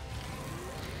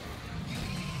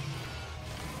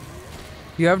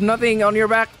 You have nothing on your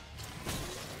back?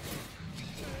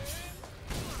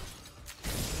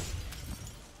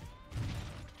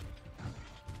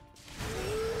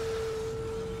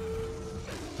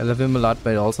 I love him a lot,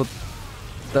 but I also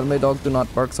tell my dog to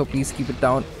not bark, so please keep it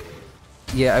down.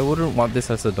 Yeah, I wouldn't want this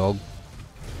as a dog.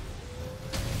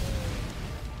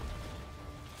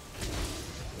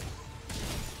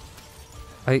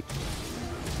 I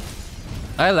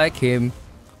like him.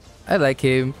 I like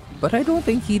him, but I don't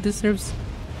think he deserves.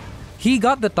 He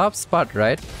got the top spot,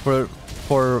 right?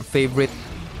 For favorite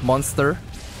monster.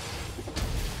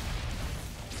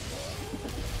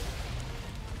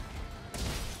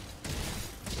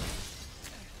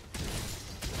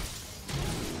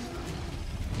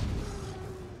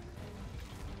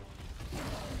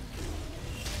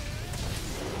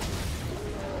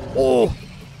 Oh.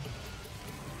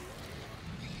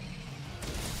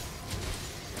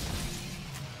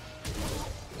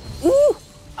 Ooh!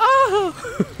 Ah!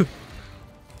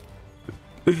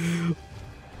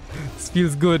 This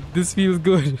feels good. This feels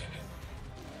good.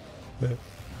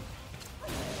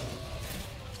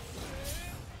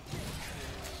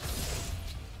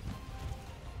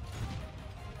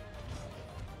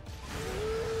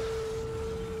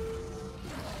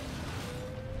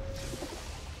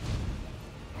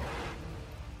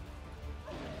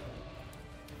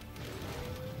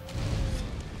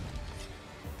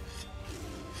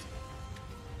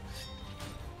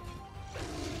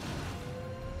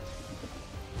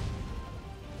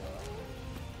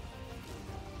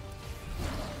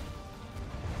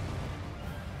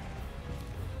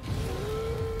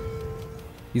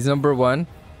 He's number 1.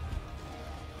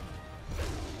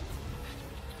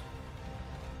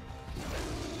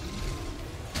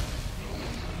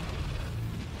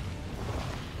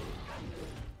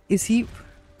 Is he?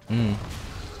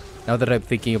 Now that I'm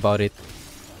thinking about it.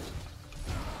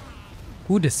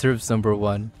 Who deserves number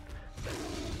 1?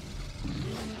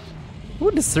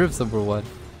 Who deserves number 1?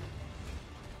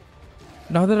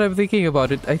 Now that I'm thinking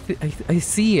about it, I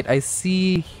see it. I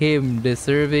see him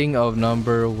deserving of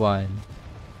number 1.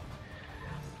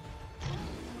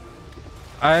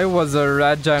 I was a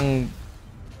Rajang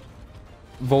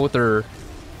voter.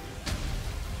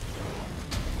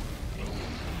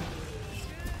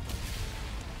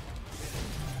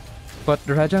 But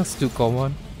Rajang's too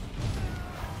common.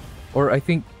 Or I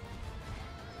think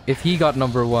if he got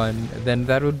number 1, then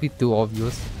that would be too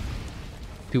obvious.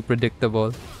 Too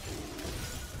predictable.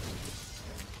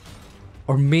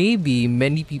 Or maybe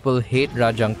many people hate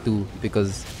Rajang too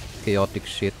because chaotic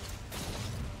shit.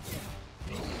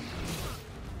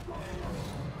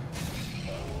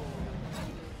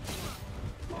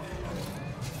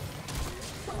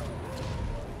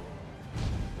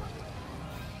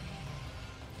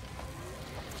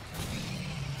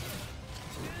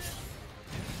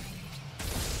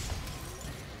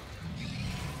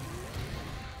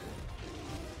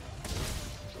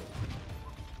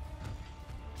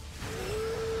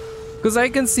 Because I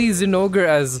can see Zinogre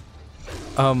as,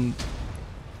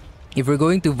 if we're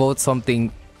going to vote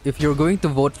something, if you're going to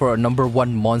vote for a number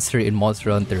 1 monster in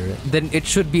Monster Hunter, then it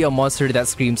should be a monster that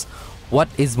screams, "What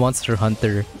is Monster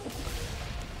Hunter?"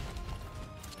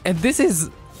 And this is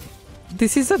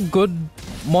a good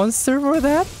monster for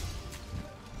that.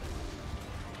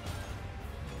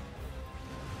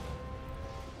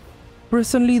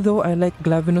 Personally though, I like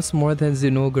Glavenus more than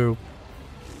Zinogre.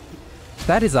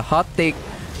 That is a hot take.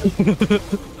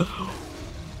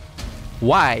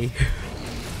 Why?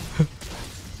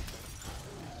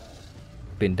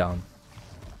 Pin down.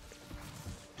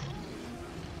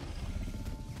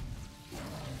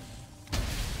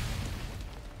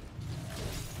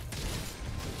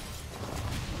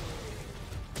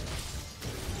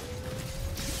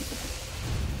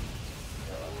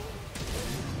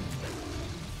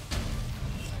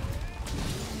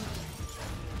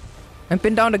 And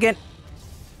pin down again.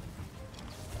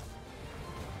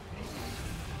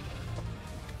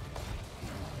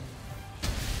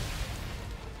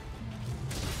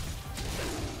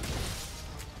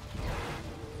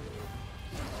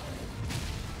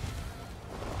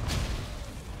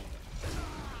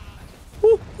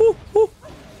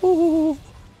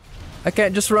 I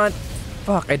can't just run.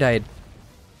 Fuck, I died.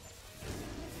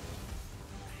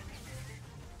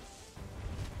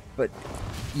 But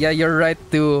yeah, you're right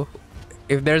too.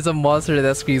 If there's a monster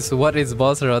that screams, "What is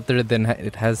Monster Hunter?" then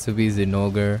it has to be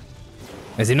Zinogre.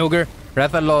 Zinogre,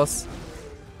 Rathalos.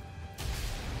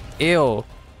 Ew.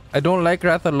 I don't like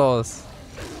Rathalos.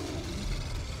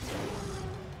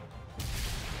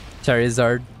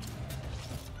 Charizard.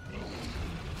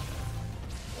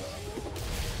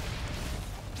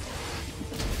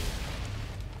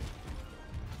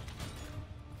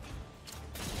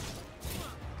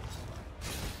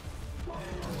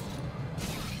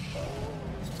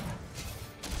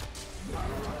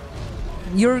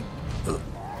 You're...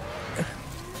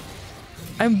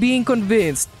 I'm being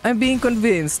convinced. I'm being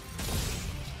convinced.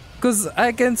 Cause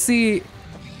I can see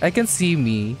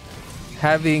me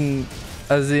having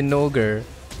a Zinogre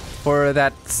for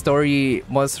that story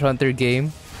Monster Hunter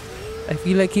game. I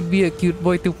feel like he'd be a cute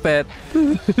boy to pet.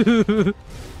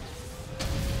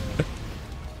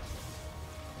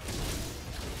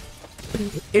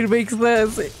 It makes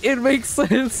sense. It makes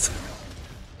sense.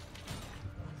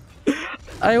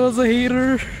 I was a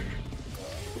hater.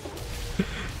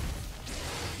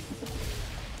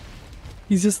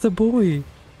 He's just a boy.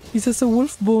 He's just a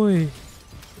wolf boy.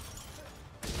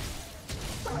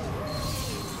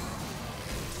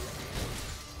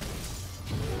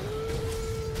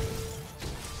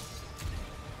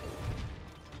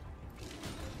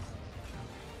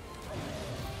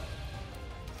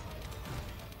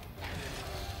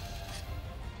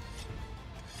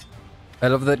 I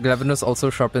love that Glavenus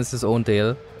also sharpens his own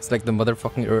tail. It's like the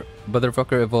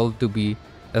motherfucker evolved to be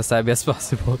as savvy as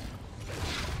possible.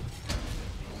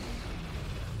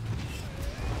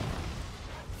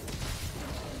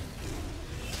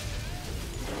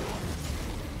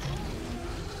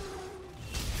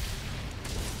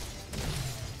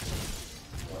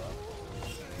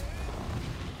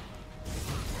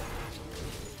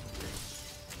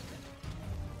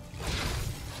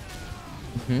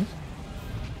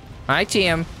 Hi,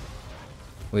 TM.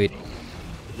 Wait.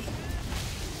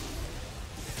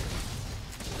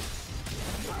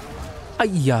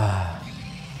 Ayah.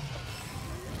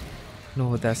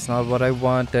 No, that's not what I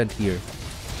wanted here.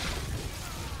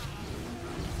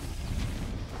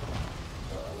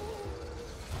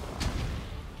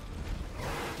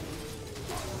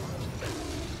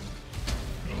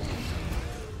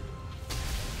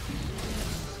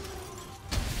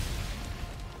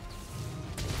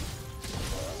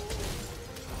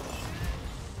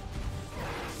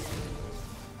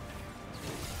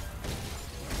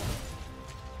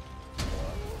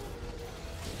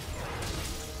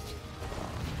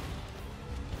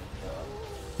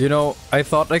 You know, I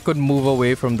thought I could move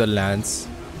away from the lance.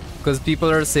 Because people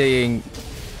are saying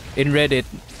in Reddit,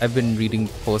 I've been reading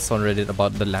posts on Reddit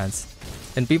about the lance.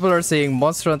 And people are saying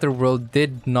Monster Hunter World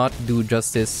did not do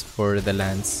justice for the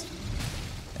lance.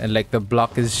 And like the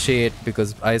block is shit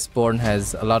because Iceborne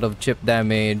has a lot of chip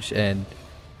damage and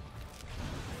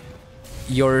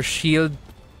your shield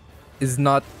is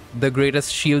not the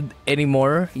greatest shield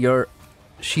anymore. Your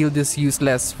shield is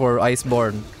useless for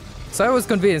Iceborne. So I was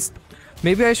convinced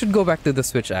maybe I should go back to the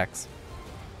Switch Axe.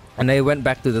 And I went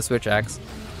back to the Switch Axe.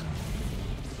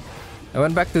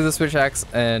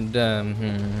 And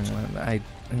I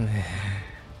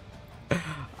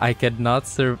cannot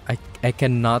I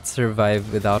cannot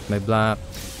survive without my block.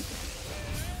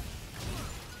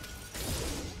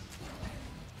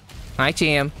 Hi,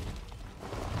 Cham.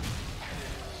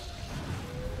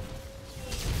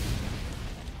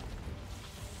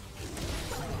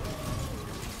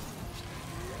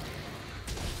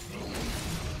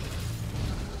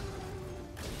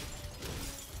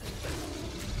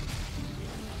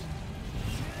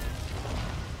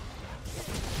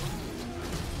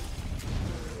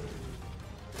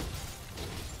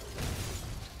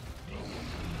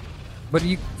 But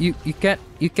you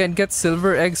can't get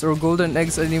silver eggs or golden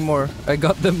eggs anymore. I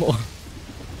got them all.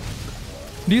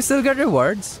 Do you still get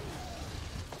rewards?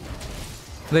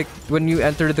 Like when you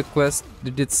enter the quest,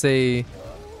 did it say?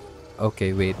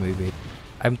 Okay, wait.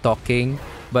 I'm talking,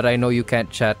 but I know you can't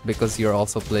chat because you're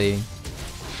also playing.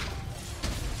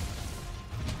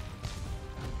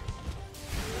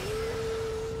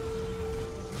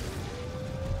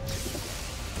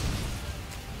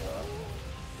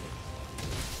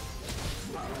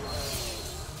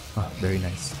 Oh, very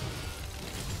nice.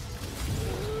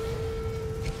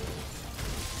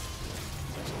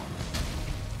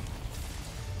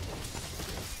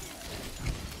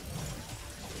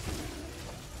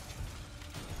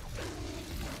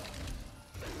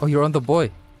 Oh, you're on the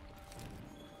boy.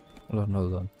 Hold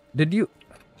on. Did you?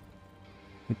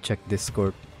 Let me check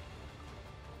Discord.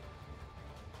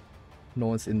 No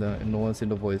one's in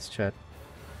the voice chat.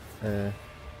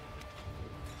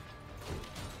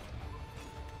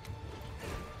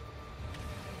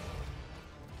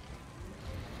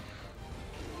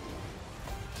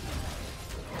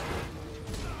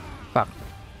 Fuck.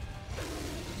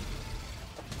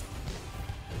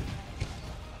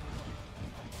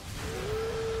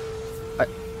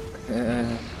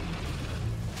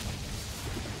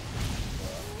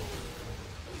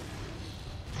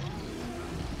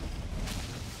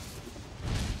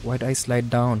 Why'd I slide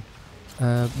down?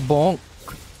 Bonk.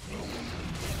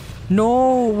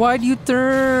 No, why'd you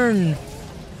turn?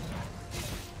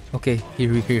 Okay,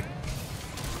 here.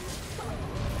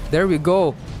 There we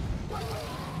go.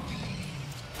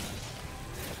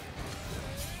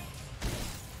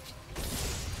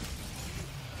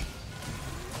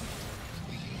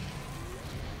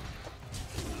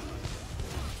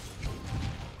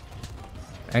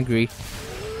 Angry.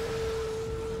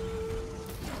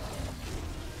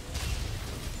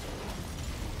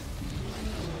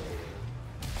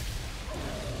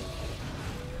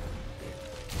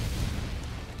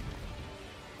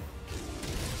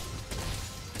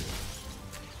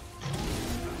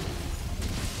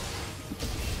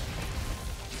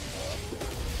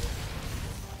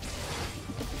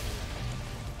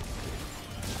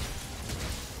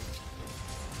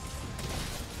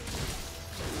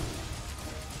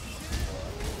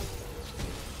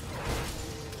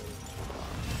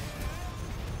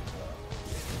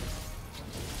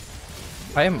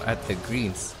 I am at the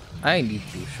greens. I need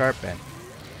to sharpen.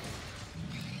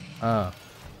 Ah.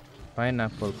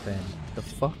 Pineapple pen. The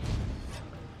fuck?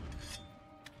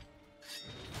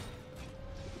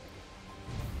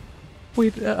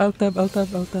 Wait, I'll tab.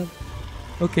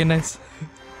 Okay, nice.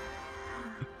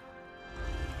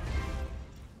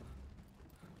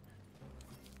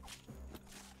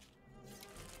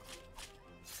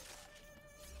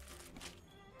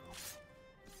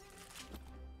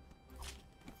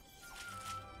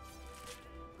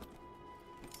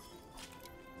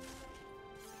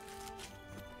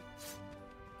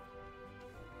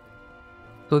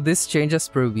 So this changes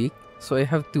per week, so I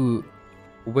have to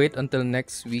wait until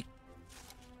next week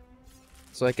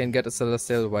so I can get a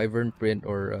Celestial Wyvern print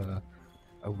or a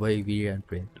Wyverian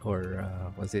print or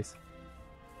what's this?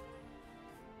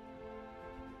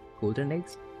 Golden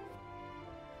eggs?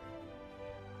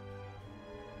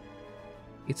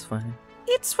 It's fine.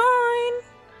 It's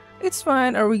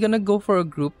fine. Are we gonna go for a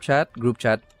group chat?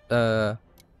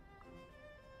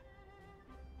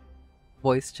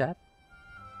 Voice chat?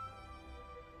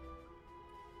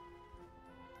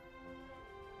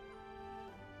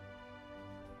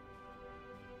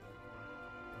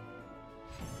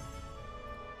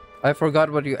 I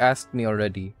forgot what you asked me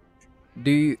already.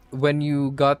 When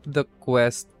you got the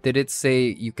quest, did it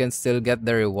say you can still get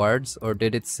the rewards, or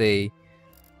did it say,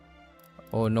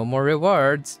 oh, no more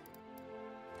rewards?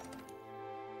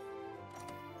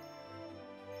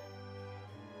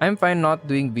 I'm fine not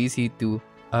doing VC2.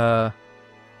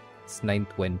 It's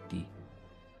 920.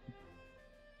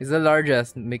 It's the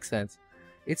largest, makes sense.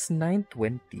 It's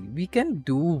 920. We can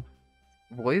do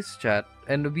voice chat,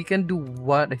 and we can do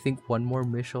what? I think one more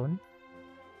mission.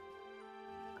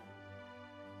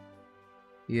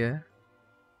 Yeah.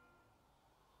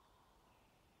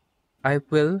 I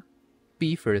will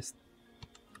pee first.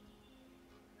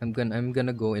 I'm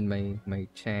gonna go in my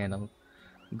channel.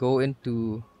 Go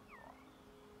into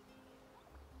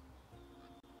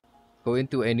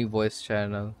any voice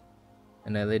channel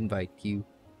and I'll invite you.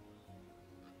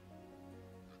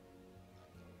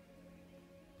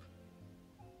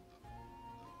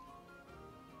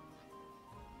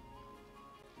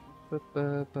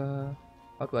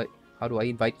 How do I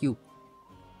invite you?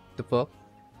 The fuck?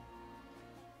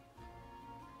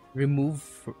 Remove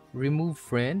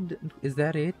friend? Is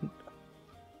that it?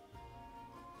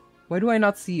 Why do I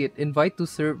not see it? Invite to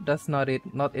serve, that's not it.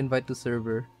 Not invite to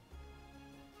server.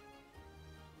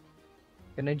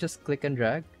 Can I just click and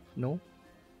drag? No?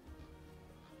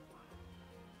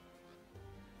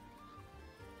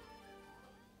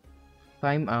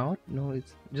 Time out? No,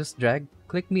 it's just drag.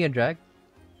 Click me and drag.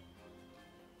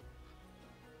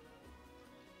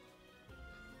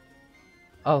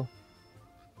 Oh.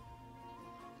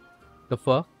 The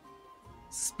fuck?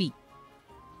 Speak.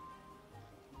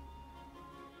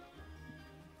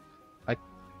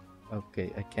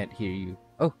 Okay, I can't hear you.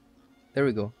 Oh, there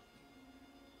we go.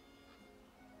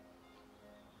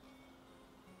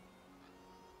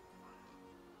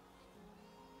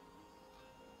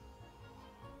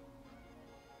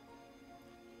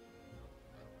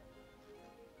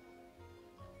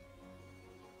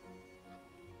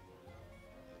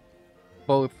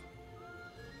 Both.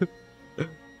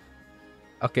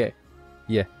 Okay.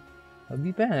 Yeah. I'll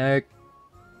be back.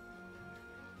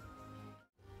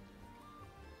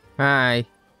 Hi.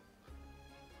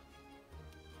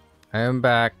 I am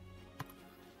back.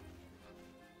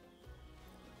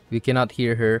 We cannot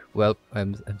hear her. Well,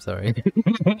 I'm sorry.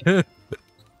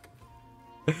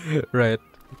 Right.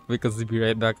 Because the Be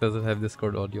Right Back doesn't have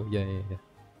Discord audio. Yeah.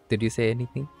 Did you say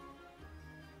anything?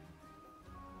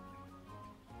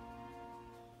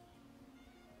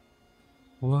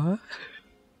 What?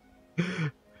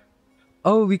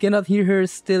 Oh, we cannot hear her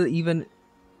still even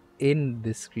in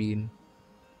the screen.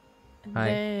 Hi.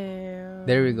 Damn.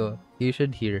 There we go. You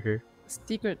should hear her.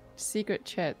 Secret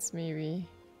chats, maybe.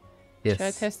 Yes. Shall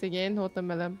I test again?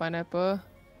 Watermelon, pineapple,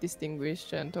 distinguished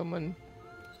gentleman.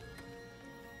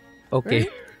 Okay.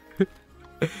 Right?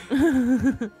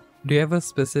 Do you have a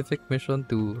specific mission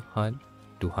to hunt?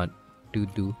 To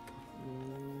do?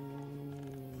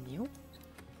 Nope.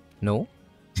 No?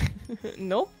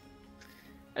 Nope.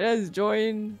 I just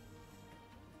join.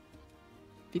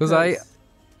 Because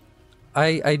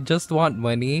I just want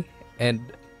money, and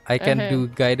I can do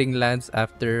guiding lands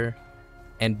after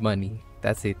and money.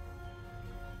 That's it.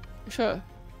 Sure.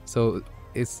 So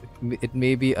it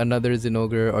may be another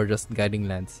Zinogre or just guiding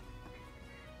lands.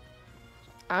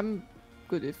 I'm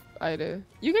good with either.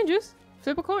 You can just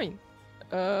flip a coin.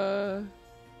 I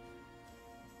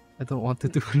don't want to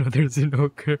do another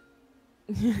Zinogre.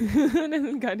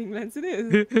 Then guiding lens it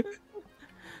is.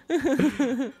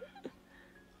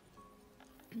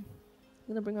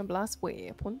 Gonna bring a blast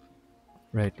weapon.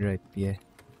 Right, yeah.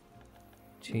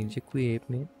 Change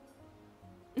equipment.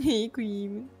 Hey,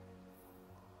 queen.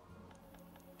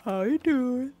 How you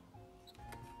doing?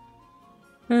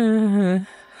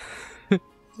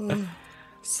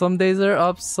 Some days are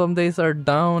up, some days are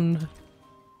down.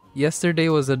 Yesterday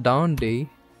was a down day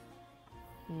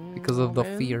because of the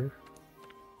fear.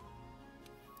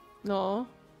 No.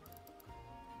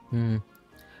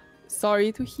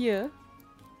 Sorry to hear.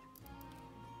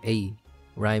 Hey,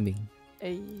 rhyming.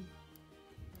 Hey.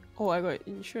 Oh, I got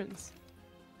insurance.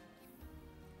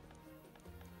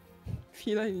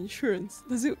 Feline insurance.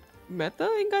 Does it matter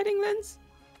in guiding lens?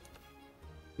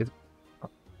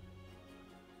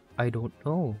 I don't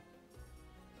know.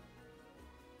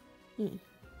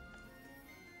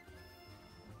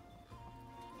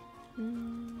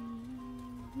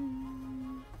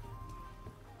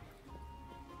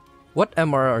 What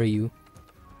MR are you?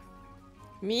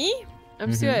 Me?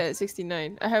 I'm still at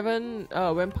 69. I haven't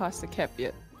went past the cap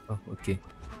yet. Oh, okay.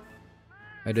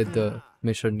 I did the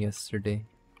mission yesterday.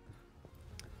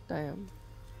 Damn.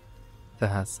 The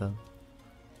hassle.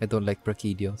 I don't like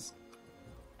Prakidios.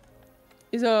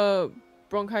 It's a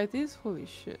bronchitis? Holy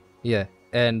shit. Yeah,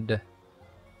 and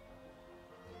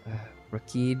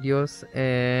Brachydios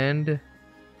and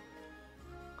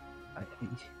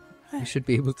you should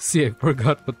be able to see. I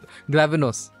forgot, but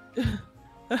Glavenus.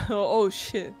 Oh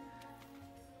shit.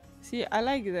 See, I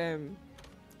like them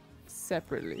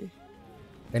separately.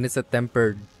 And it's a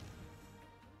tempered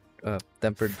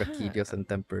Brachydios and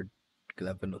tempered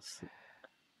Glavenus.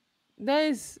 That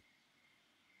is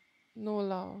no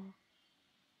law.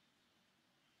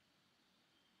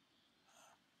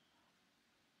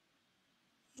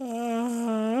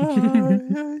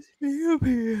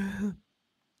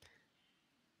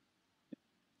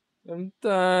 I'm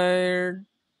tired.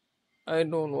 I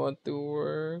don't want to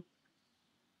work.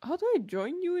 How do I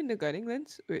join you in the guiding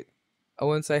lens? Wait.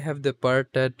 Once I have the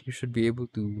part that you should be able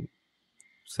to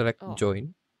select Oh.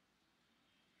 join.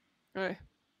 Alright.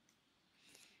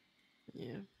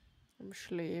 Yeah. I'm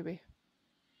sleepy.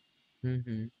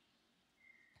 Mm-hmm.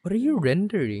 What are you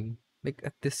rendering? Like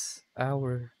at this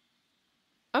hour?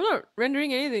 I'm not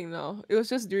rendering anything now. It was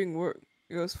just during work.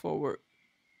 It was for work.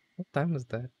 What time was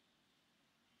that?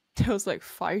 It was like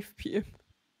 5 p.m.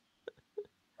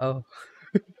 Oh.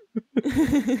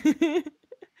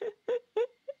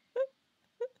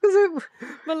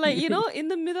 But like, you know, in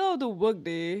the middle of the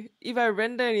workday, if I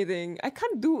render anything, I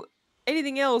can't do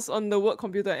anything else on the work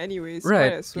computer anyways. Might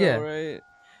Right, as well, yeah. right?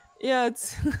 Yeah,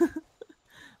 it's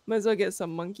might as well get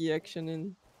some monkey action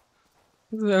in.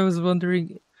 I was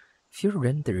wondering if you're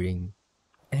rendering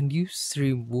and you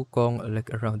stream Wukong like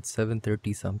around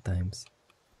 7:30 sometimes.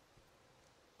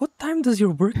 What time does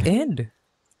your work end?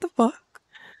 What the fuck?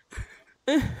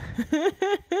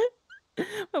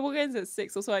 My work ends at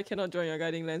 6, also I cannot join your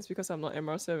guiding lens because I'm not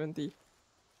MR70.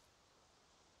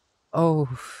 Oh.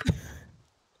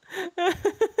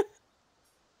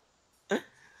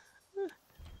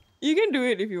 You can do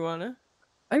it if you wanna.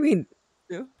 I mean,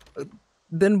 Yeah.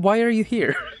 then why are you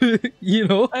here? You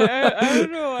know? I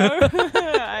don't know.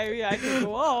 I can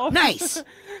go off. Nice!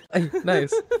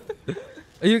 Nice.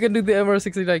 You can do the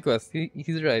MR69 quest.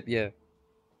 He's right, yeah.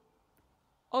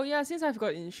 Oh yeah, since I've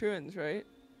got insurance, right?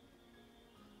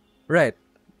 Right.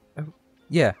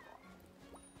 Yeah.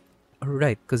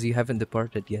 Right, because you haven't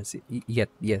departed yet.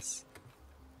 Yes.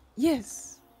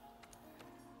 Yes.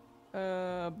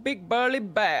 Big Burly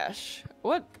Bash.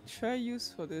 What should I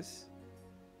use for this?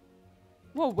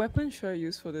 What weapon should I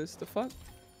use for this? The fuck?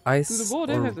 Ice Do the bow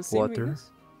then or have the same water?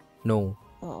 weakness? No.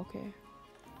 Oh, okay.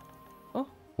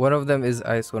 One of them is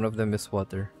ice, one of them is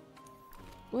water.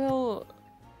 Well...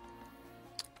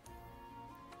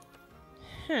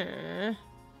 Huh.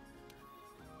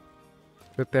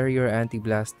 Prepare your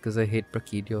anti-blast because I hate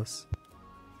Brachydios.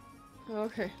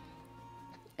 Okay.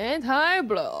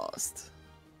 Anti-blast.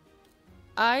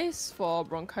 Ice for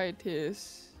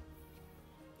bronchitis.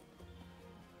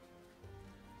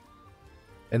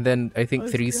 And then I think Oh,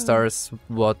 3 yeah. stars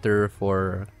water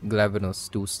for Glavenus,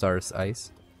 2 stars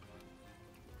ice.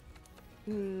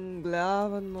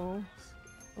 Glavanos.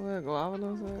 Where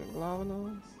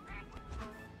Glavanos?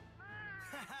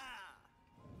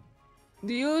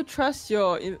 Do you trust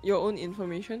your own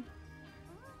information?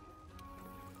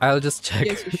 I'll just check.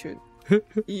 Yes, you should.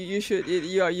 You should.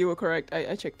 You were correct.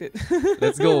 I checked it.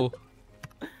 Let's go.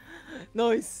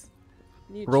 Nice.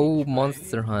 Need Row change my-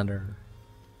 Monster Hunter.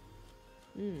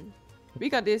 We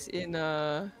got this in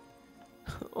what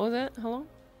was that? How long?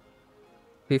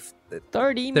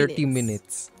 30 30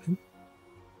 minutes.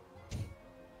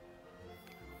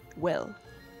 Well.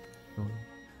 Oh.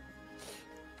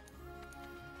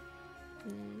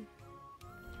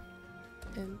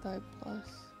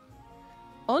 Anti-blast.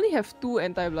 I only have 2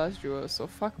 anti-blast jewels, so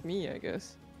fuck me, I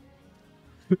guess.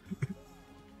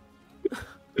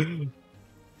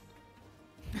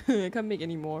 I can't make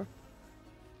any more.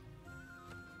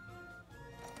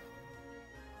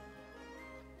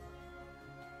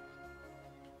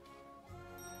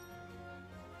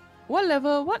 What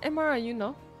level? What MR are you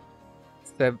now?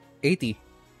 80.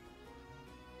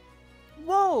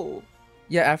 Whoa!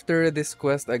 Yeah, after this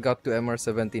quest, I got to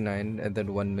MR79 and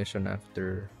then 1 mission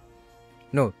after.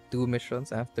 No, 2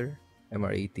 missions after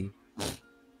MR80.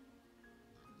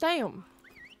 Damn.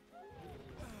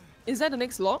 Is that the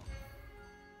next log?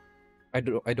 I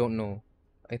don't know.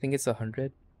 I think it's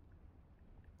 100.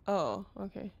 Oh,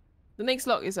 okay. The next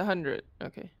log is 100.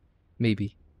 Okay.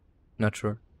 Maybe. Not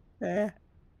sure.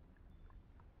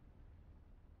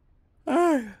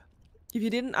 If you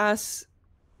didn't ask,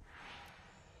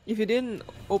 if you didn't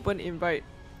open invite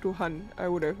to hunt, I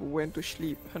would have went to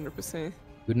sleep 100%.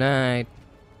 Good night.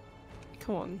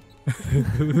 Come on.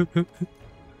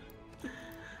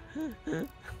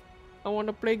 I want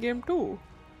to play game too.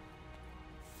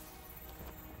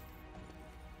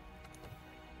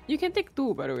 You can take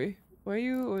 2, by the way. Why are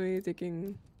you only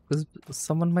taking... Because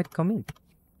someone might come in.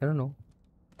 I don't know.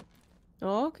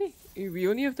 Oh, okay. We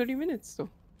only have 30 minutes, though.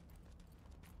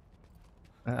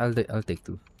 I'll take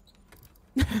 2.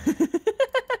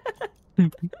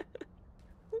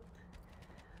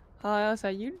 How else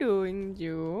are you doing,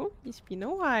 Joe? It's been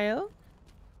a while.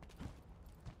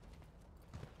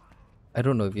 I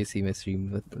don't know if you see my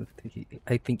stream, but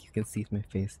I think you can see my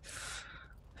face.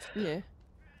 Yeah.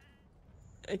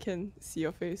 I can see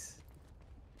your face.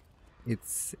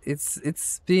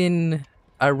 It's been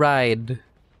a ride.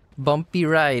 Bumpy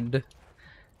ride.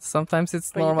 Sometimes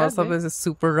it's But you normal, got there. sometimes it's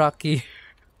super rocky.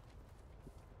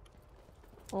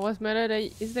 Well, what's matter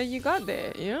is that you got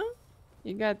there, you know?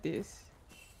 You got this.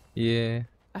 Yeah.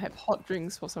 I have hot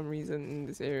drinks for some reason in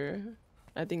this area.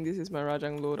 I think this is my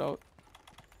Rajang loadout.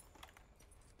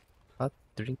 Hot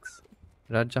drinks.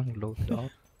 Rajang loadout.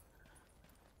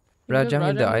 Because Rajang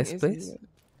in the ice is place?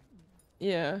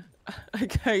 Yeah.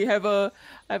 I have a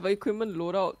equipment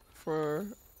loadout for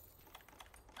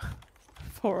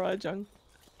Rajang.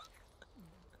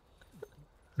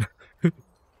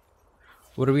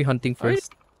 What are we hunting Alright.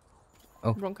 first?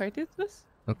 Oh. Bronchitis first?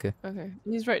 Okay. Okay.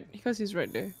 He's right because he's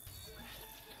right there.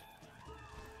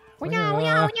 Oh,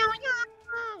 yeah.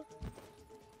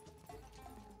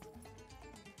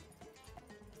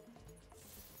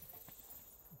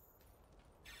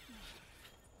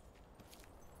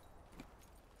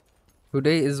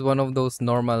 Today is one of those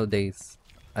normal days.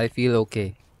 I feel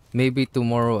okay. Maybe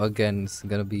tomorrow again is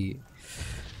gonna be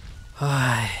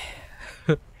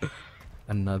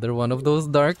another one of those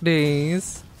dark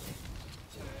days.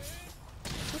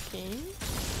 Okay.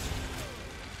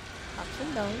 Ups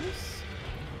and downs.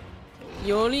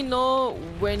 You only know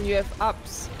when you have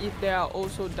ups if there are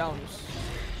also downs.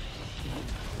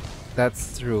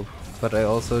 That's true, but I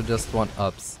also just want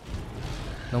ups.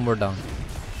 No more down.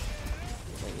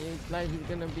 And life is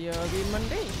gonna be a bit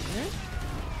mundane, yeah?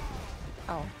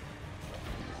 Ow.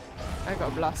 I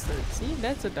got blasted. See,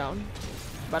 that's a down.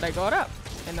 But I got up,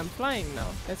 and I'm flying now.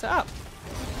 That's a up.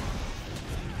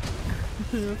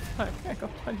 Fuck, I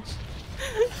got punched.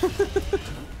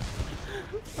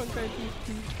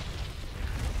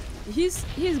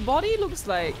 His body looks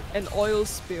like an oil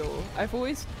spill. I've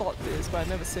always thought this, but I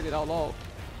never said it out loud.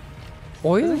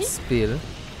 Oil Doesn't he? spill?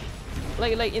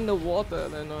 Like in the water,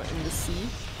 you know, in the sea.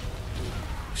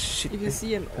 Shit. If you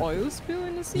see an oil spill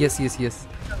in the sea. Yes.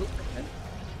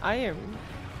 I am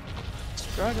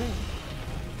struggling.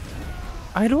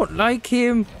 I don't like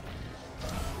him.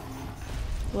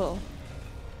 Well,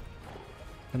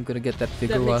 I'm gonna get that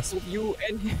figure that makes wasp. both you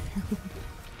and him.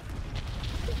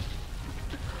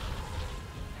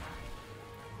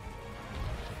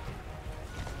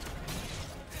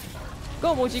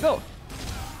 Go, Mochi, go!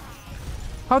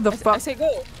 How the I fuck? say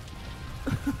go!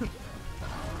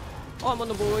 Oh, I'm on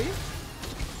the boy.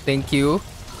 Thank you.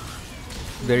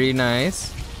 Very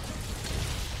nice.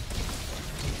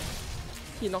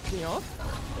 He knocked me off.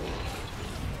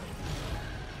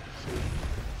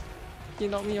 He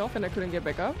knocked me off and I couldn't get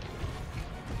back up.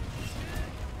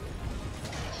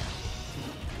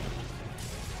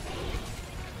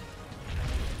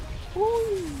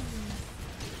 Woo!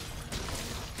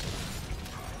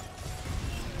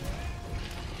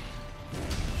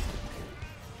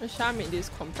 Sha made this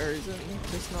comparison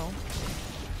just now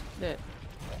that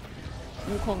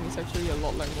Wukong is actually a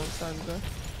lot like Monster Hunter.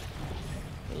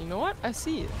 And you know what? I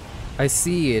see it. I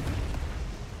see it.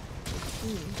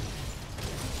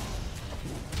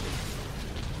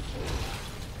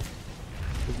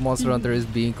 Monster Hunter is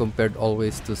being compared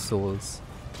always to Souls,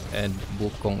 and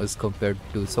Wukong is compared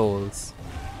to Souls.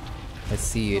 I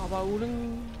see it. But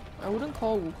I wouldn't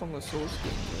call Wukong a Souls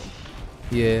game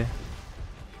though. Yeah.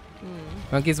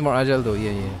 Monkey's more agile though.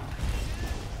 Yeah.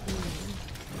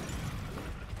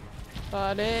 But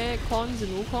are there cons in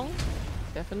Wukong?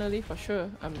 Definitely, for sure.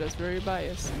 I'm just very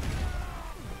biased.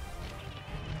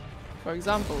 For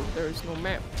example, there is no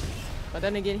map. But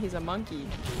then again, he's a monkey.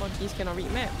 Monkeys cannot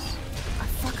read maps. Ah,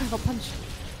 fuck, I got punched.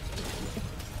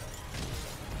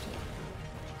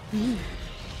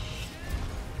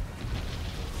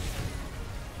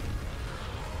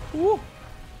 Woo!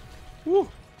 Woo!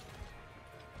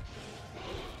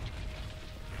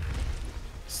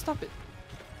 Stop it.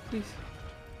 Please.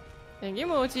 Thank you,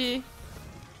 Mochi.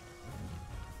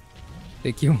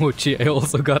 Thank you, Mochi. I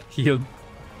also got healed.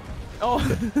 Oh.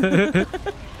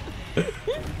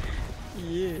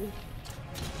 Yeah.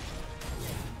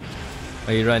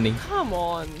 Are you running? Come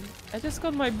on. I just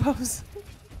got my buffs.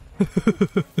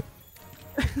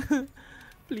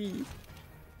 Please.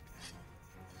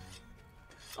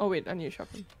 Oh wait, I need a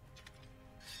shotgun.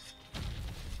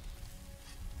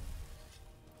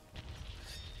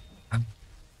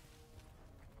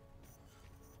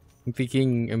 I'm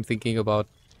thinking about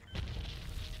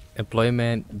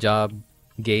employment, job,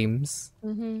 games,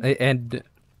 and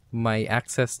my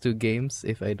access to games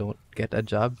if I don't get a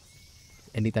job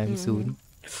anytime soon.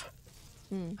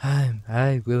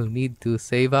 I will need to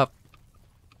save up.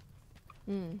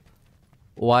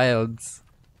 Wilds.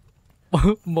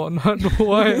 Monon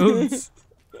Wilds.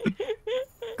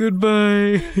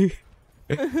 Goodbye.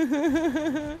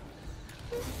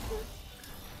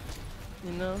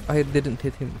 You know? I didn't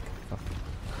hit him.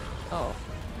 Oh,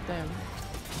 damn.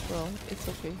 Well, it's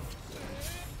okay.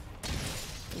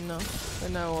 You know,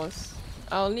 when I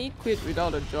only quit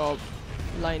without a job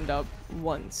lined up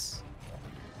once.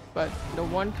 But the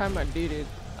one time I did it,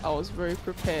 I was very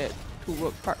prepared to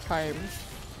work part-time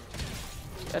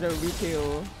at a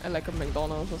retail, at like a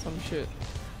McDonald's or some shit,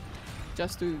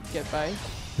 just to get by.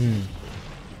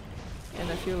 And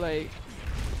I feel like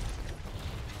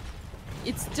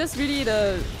it's just really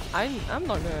I'm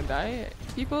not gonna die.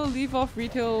 People live off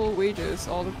retail wages,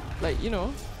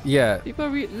 Yeah, people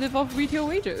live off retail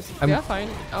wages. They're fine.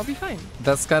 I'll be fine.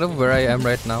 that's kind of where I am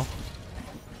right now.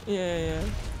 Yeah.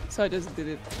 So I just did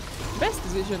it. Best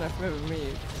decision I've ever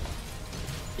made,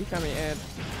 if I may add.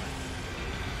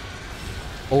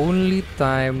 Only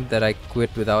time that I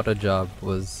quit without a job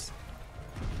was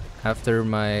after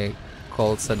my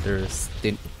call center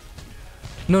stint.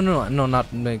 No,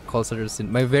 not my call center stint.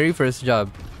 My very first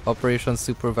job, operations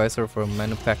supervisor for a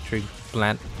manufacturing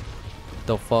plant.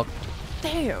 The fuck?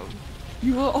 Damn!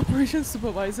 You were operations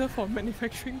supervisor for a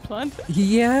manufacturing plant?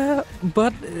 Yeah,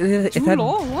 but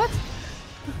What?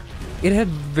 it had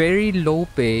very low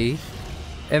pay,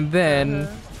 and then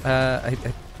I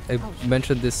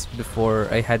mentioned this before.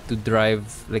 I had to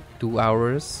drive like 2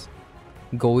 hours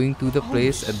going to the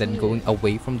place and then going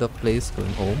away from the place,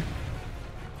 going home.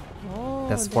 Oh,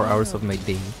 That's 4 hours of my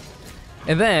day.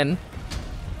 And then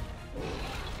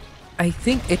I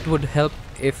think it would help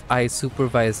if I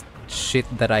supervised shit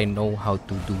that I know how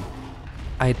to do.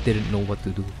 I didn't know what to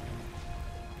do.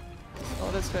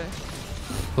 Oh, that's fair.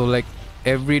 So like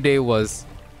every day was,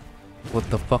 what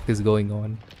the fuck is going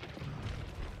on?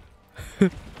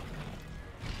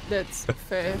 That's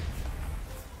fair.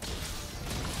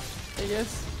 I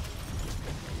guess.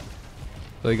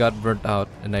 So I got burnt out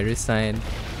and I resigned.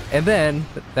 And then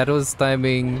that was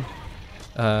timing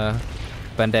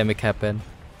pandemic happened.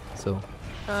 So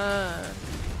Okay.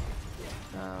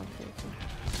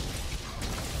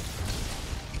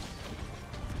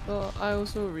 Well, I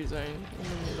also resigned in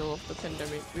the middle of the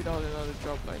pandemic without another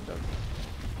job lined up.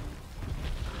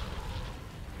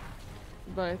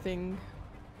 But I think,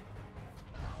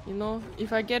 you know,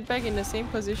 if I get back in the same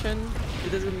position,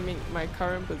 it doesn't make my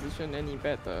current position any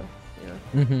better,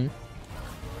 you know?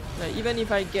 Like, even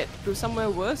if I get to somewhere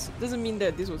worse, doesn't mean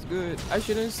that this was good. I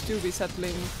shouldn't still be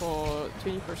settling for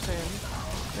 20%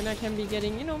 when I can be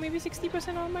getting, you know, maybe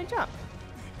 60% of my job.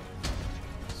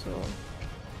 So,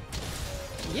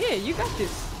 yeah, you got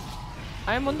this.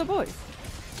 I'm on the board.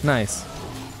 nice.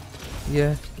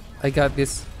 Yeah, I got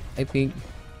this. I think.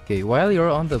 Okay, while you're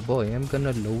on the boy, I'm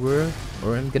gonna lower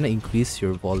or I'm gonna increase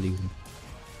your volume.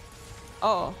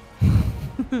 Oh.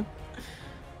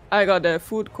 I got that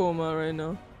food coma right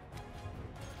now.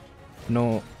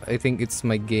 No, I think it's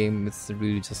my game. It's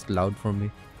really just loud for me.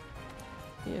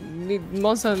 Yeah,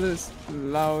 Monster Hunter is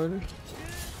loud.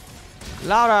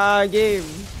 Louder game.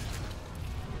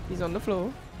 He's on the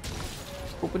floor.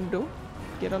 Open the door.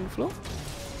 Get on the floor.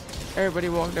 Everybody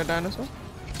walk the dinosaur.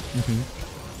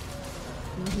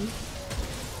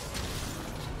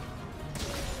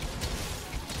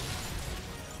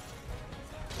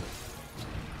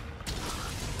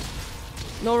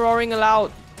 No roaring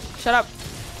allowed. Shut up.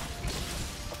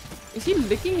 Is he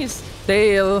licking his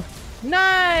Tail!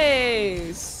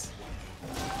 Nice!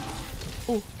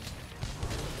 Oh.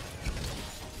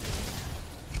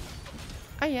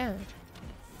 Ah, yeah.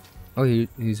 Oh,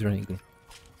 he's running.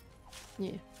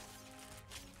 Yeah.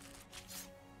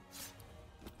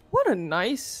 What a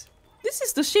nice... This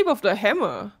is the shape of the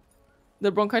hammer.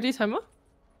 The bronchitis hammer.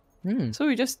 So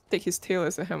we just take his tail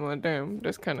as a hammer. Damn,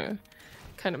 that's kind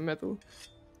of metal.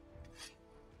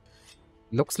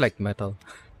 Looks like metal.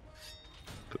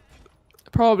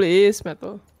 Probably is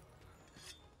metal.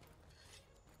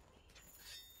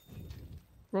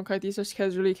 Bronchitis just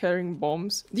casually carrying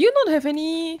bombs. Do you not have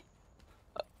any...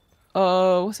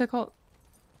 what's that called?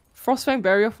 Frostfang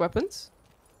barrier of weapons?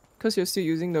 Because you're still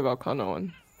using the Valkana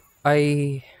one.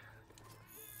 I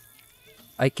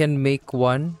can make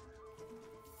one.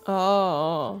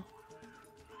 Oh.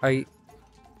 I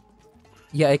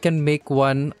can make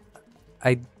one.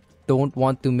 I don't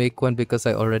want to make one because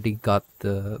I already got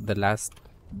the last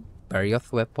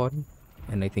Barioth weapon.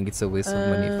 And I think it's a waste of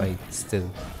money if I still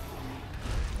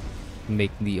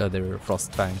make the other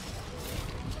Frostfang.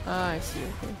 Ah, I see.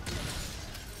 Okay.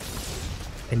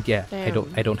 And yeah,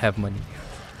 I don't have money.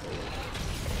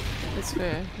 That's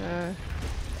fair.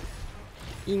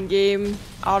 In game,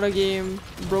 out of game,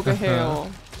 broken hell.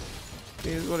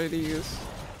 Is what it is.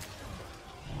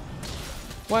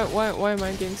 Why am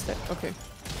I getting stuck? Okay.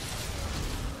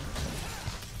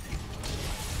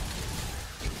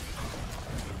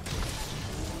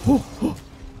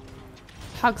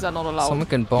 Hugs are not allowed. Someone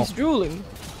can bonk. He's drooling.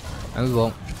 I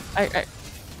won't. I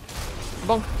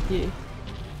bonk. Yeah.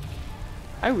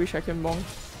 I wish I can bonk.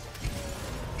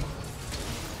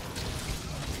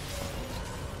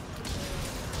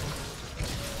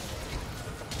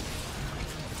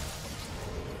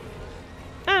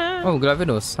 Oh,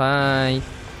 Glavenus, hi.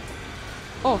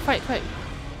 Oh, fight.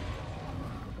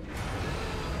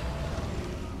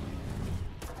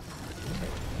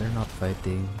 They're not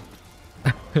fighting.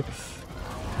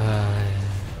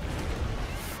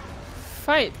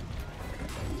 Fight!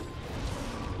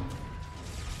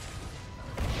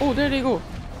 Oh, there they go.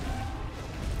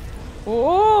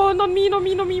 Oh, not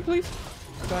me, please.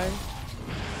 Die.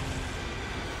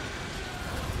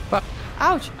 Fuck.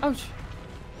 Ouch.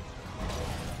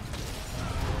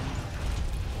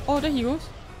 Oh, there he goes.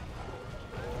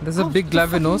 There's a big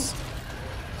Glavenus.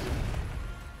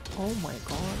 Oh my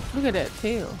god. Look at that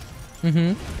tail.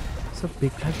 Mm-hmm. It's a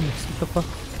big Glavenus. What the fuck?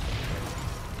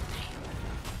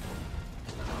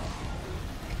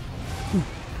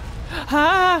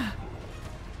 Ha!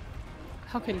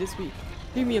 How can this be?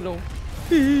 Leave me alone.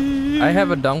 I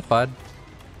have a dung pod.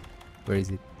 Where is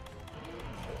it?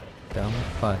 Dung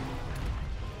pod.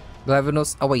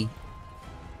 Glavenus away.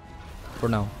 For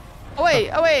now.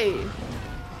 Away!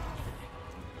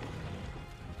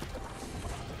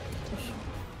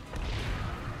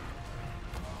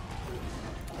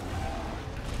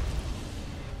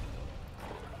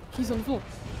 He's on the floor.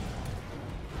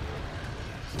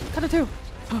 Cut the tail.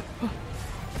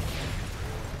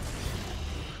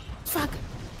 Fuck.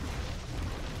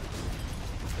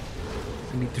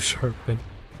 I need to sharpen.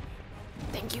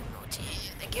 Thank you, Mochi.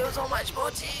 Thank you so much,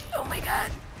 Mochi. Oh my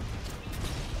god.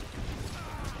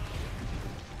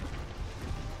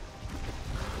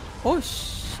 Oh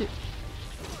shit.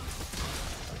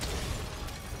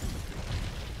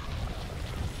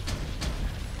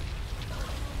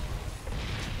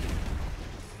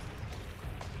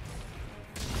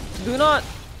 Do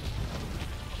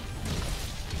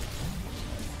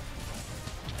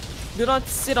not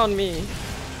sit on me.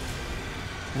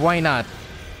 Why not?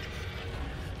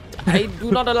 I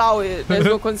do not allow it. There's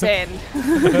no consent.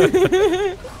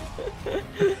 I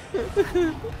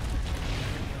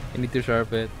need to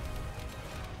sharpen.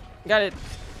 Got it.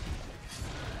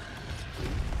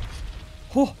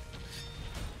 Oh.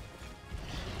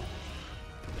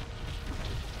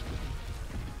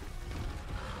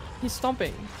 He's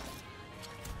stomping.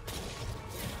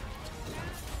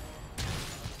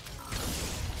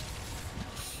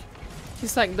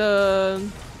 He's like the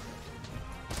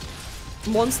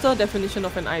monster definition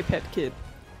of an iPad kid.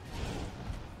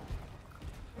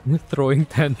 Throwing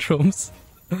tantrums.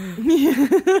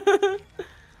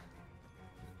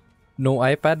 No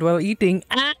iPad while eating.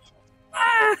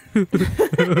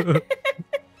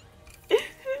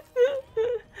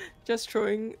 Starts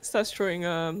throwing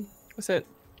what's that?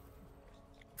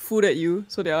 Food at you,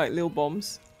 so they're like little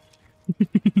bombs.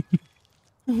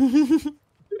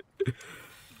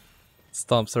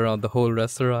 Stomps around the whole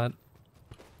restaurant,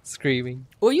 screaming.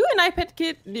 Were you an iPad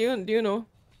kid? Do you know?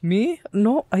 Me?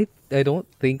 No, I don't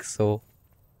think so.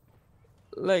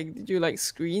 Like, did you like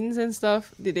screens and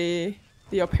stuff? Did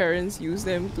your parents use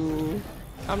them to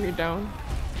calm you down?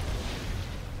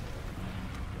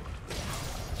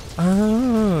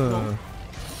 Ah.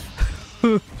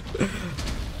 No.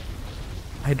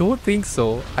 I don't think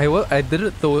so. I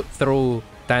didn't throw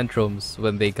tantrums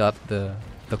when they got the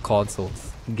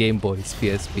consoles, Game Boys,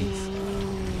 PSPs.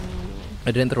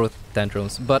 I didn't throw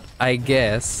tantrums, but I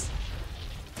guess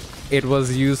it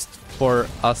was used for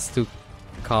us to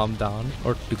calm down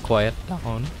or to quiet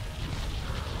down.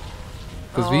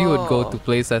 Because we would go to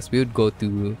places, we would go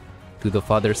to the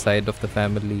father side of the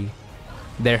family,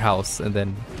 their house, and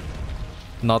then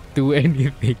not do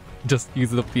anything. Just use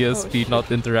the PSP,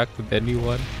 not interact with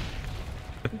anyone.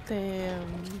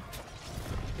 Damn.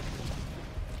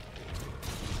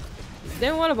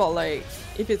 Then what about like,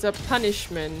 if it's a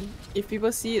punishment, if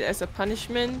people see it as a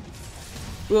punishment,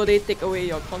 will they take away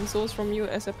your consoles from you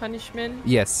as a punishment?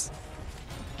 Yes.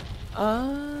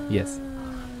 Yes.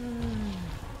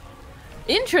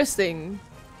 Interesting.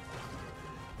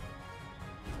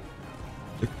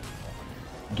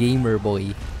 gamer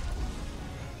boy.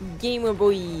 Gamer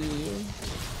boy.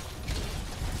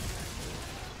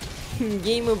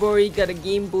 Gamer boy got a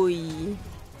Game Boy.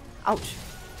 Ouch.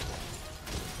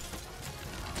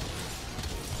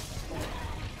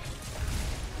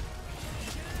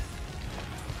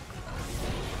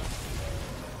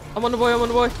 I'm on the boy, I'm on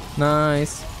the boy.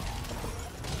 Nice.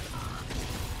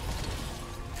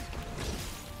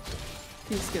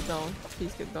 Please get down.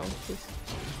 Please get down, please.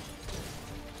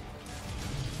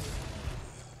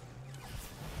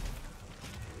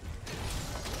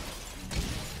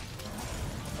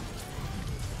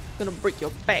 Gonna break your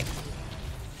back.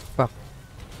 Fuck.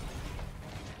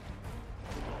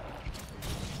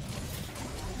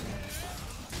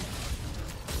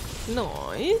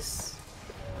 Nice.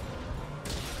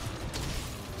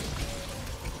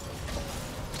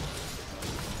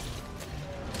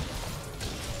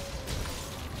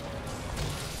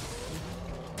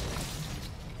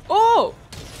 Oh!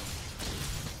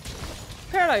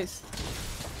 Paralyzed.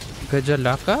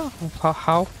 Gajalaka?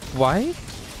 How? Why?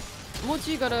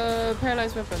 Mochi got a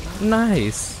paralyzed weapon.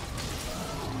 Nice.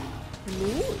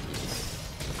 Nice.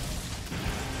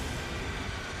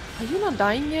 Are you not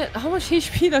dying yet? How much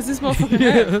HP does this motherfucker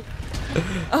have?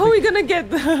 How are we gonna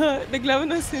get the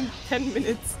Glavenus in 10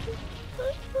 minutes?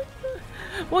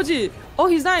 Mochi! Oh,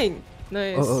 he's dying!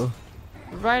 Nice. Uh-oh.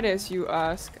 Right as you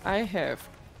ask, I have...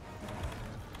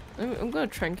 I'm gonna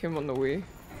trank him on the way.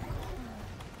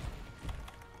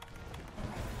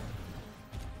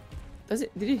 Does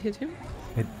it? Did it hit him?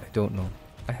 I don't know.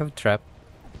 I have trap.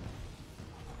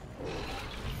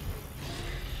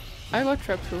 I got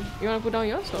trap too. You wanna put down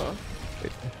yours or?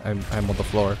 Wait, I'm on the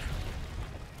floor.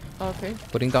 Okay.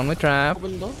 Putting down my trap.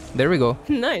 Open the door. There we go.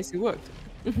 Nice, it worked.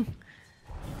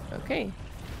 Okay.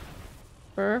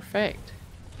 Perfect.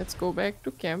 Let's go back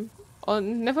to camp. Oh,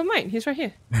 never mind. He's right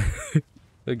here.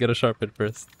 I'll get a sharpen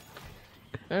first.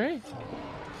 Alright.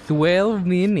 12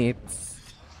 minutes.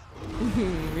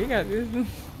 We got this.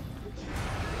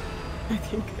 I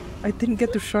think. I didn't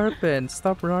get to sharpen.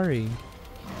 Stop roaring.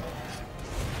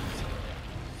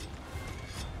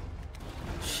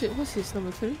 Shit, what's his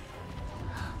number 3?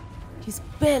 His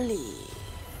belly.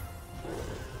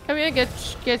 Come here,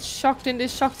 get shocked in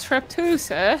this shock trap too,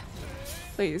 sir.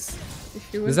 Please, if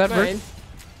you Does wouldn't that work? mind.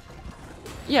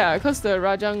 Yeah, because the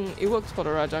Rajang, it works for the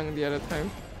Rajang the other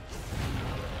time.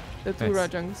 The two Nice.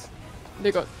 Rajangs,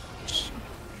 they got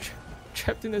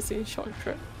trapped in the same shock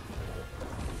trap.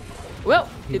 Well,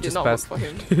 He it did just not work passed. for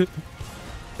him.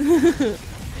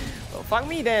 Well, fuck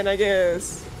me then, I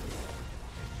guess.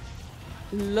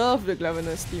 Love the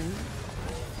Glavenus team.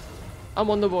 I'm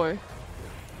on the boy.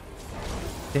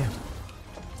 Damn.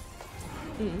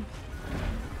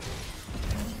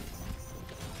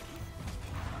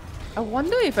 I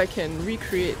wonder if I can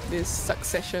recreate this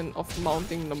succession of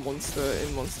mounting the monster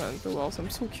in Monster Hunter Wilds. I'm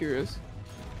so curious.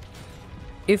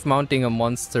 If mounting a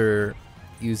monster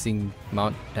using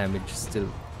mount damage still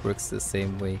works the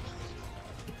same way.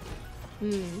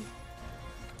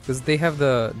 Because they have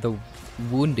the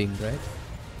wounding, right?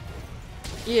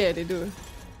 Yeah, they do.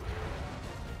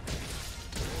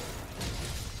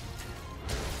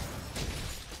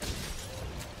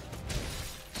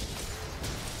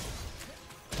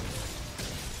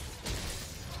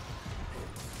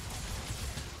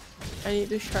 I need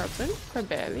to sharpen her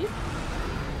belly.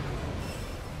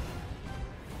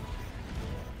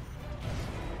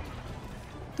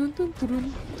 Dun dun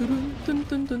dun dun dun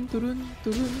dun dun dun dun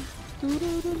dun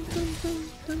dun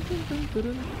dun dun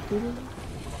dun dun.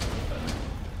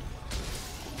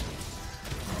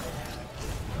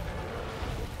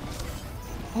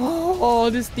 Oh,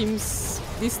 this team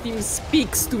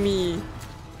speaks to me.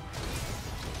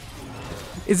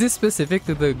 Is this specific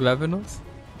to the Glavenos?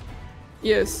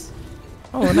 Yes.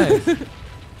 Oh, nice.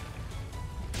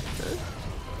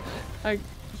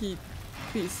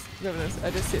 Please, Glavenus, I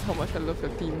just said how much I love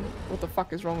your team. What the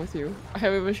fuck is wrong with you? I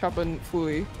haven't even sharpened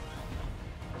fully.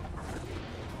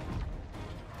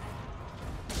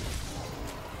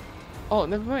 Oh,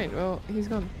 never mind. Well, he's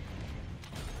gone.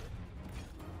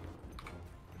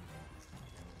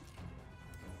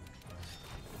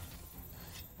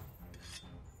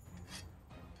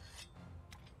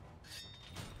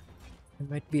 I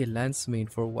might be a lance main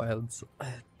for wilds.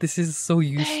 This is so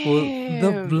useful.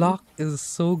 The Damn. block is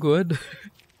so good.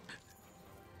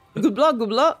 Good block, good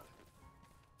block.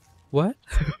 What?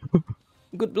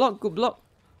 Good block, good block.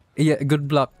 Yeah, good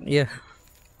block. Yeah.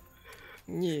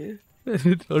 Yeah.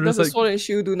 Or Does just the like, sword and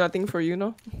shield do nothing for you,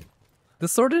 no? the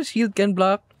sword and shield can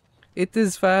block. It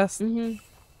is fast.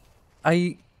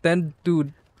 I tend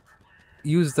to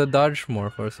use the dodge more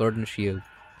for sword and shield.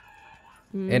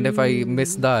 And if I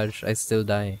miss dodge, I still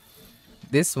die.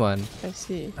 This one, I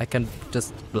see. I can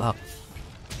just block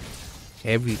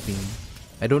everything.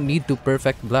 I don't need to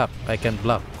perfect block. I can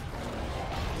block.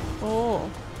 Oh.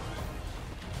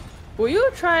 Will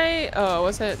you try,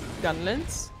 what's that,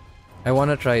 Gunlance? I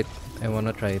wanna try it. I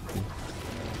wanna try it too.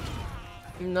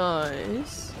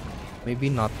 Nice. Maybe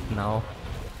not now.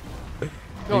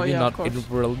 Oh, Maybe yeah, not of in course.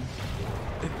 world.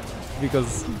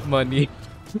 Because money.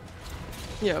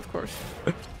 Yeah, of course.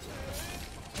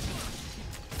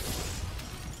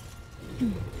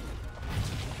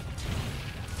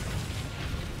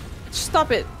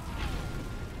 Stop it!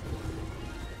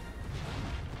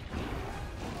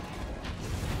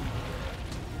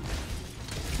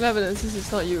 Evidence, this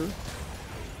is not you.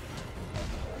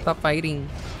 Stop fighting.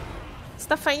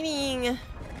 Stop fighting!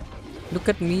 Look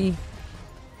at me.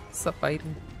 Stop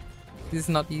fighting. This is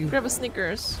not you. Grab a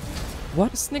Snickers.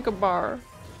 What? A Snicker bar.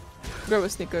 Grab a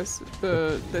Snickers.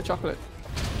 The chocolate.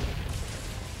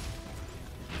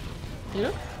 You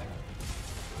know?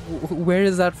 Where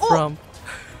is that from?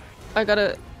 I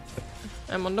gotta...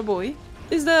 I'm on the boy.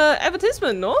 It's the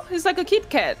advertisement, no? It's like a Kit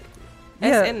Kat.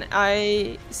 Yeah.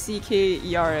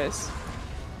 SNICKERS.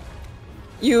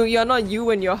 You're not you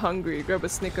when you're hungry. Grab a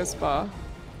Snickers bar.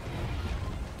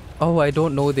 Oh, I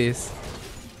don't know this.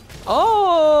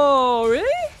 Oh,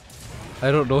 really?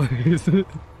 I don't know this.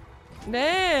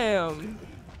 Damn.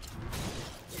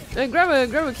 Grab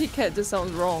a Kit Kat just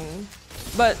sounds wrong.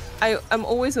 But I'm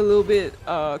always a little bit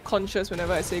conscious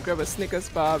whenever I say grab a Snickers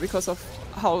bar because of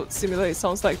how similar it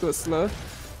sounds like to a slur.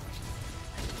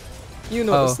 You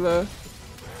know the slur.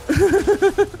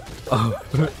 Oh.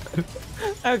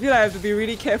 I feel like I have to be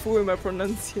really careful with my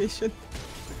pronunciation.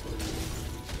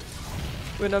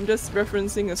 When I'm just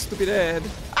referencing a stupid ad.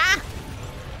 Ah!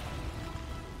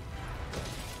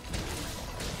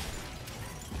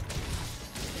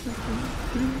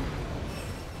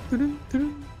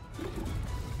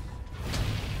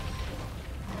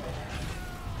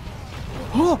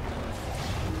 Oh!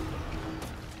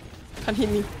 Can't hit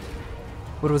me.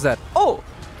 What was that? Oh!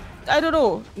 I don't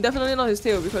know. Definitely not his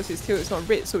tail because his tail is not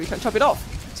red, so we can chop it off.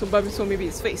 So maybe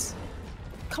his face.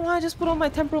 Come on, I just put on my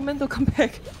temperamental. Come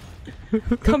back.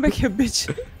 Come back here, bitch.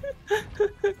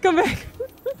 Come back.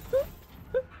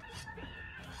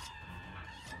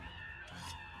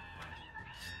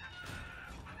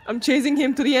 I'm chasing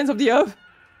him to the ends of the earth.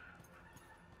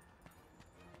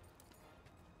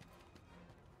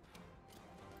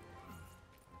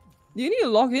 Do you need to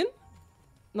log in?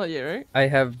 Not yet, right? I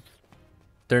have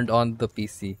turned on the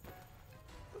PC.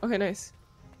 Okay, nice.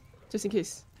 Just in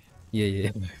case.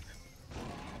 Yeah.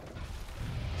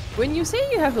 When you say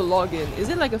you have to log in, is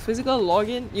it like a physical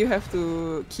login? You have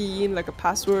to key in like a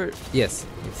password? Yes.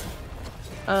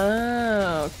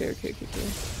 Ah, okay.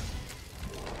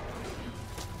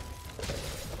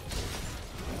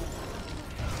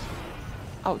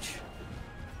 Ouch.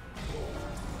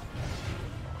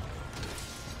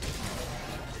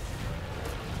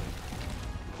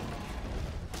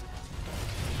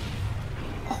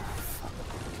 Oh, fuck.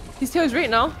 His tail is red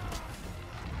now.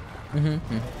 I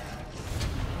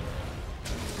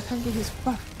can't get his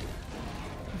buff.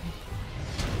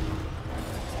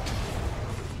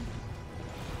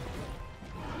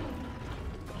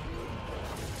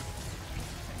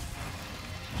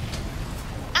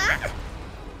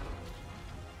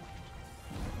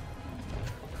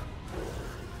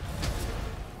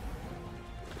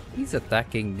 He's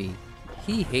attacking me.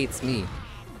 He hates me.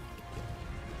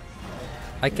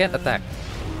 I can't attack.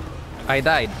 I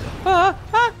died.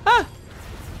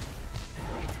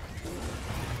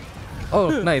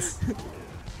 Oh, nice.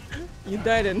 You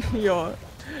died and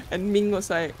Ming was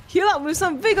like, heal up with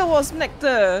some Vigor Wasp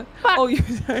nectar! Oh, you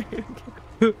died.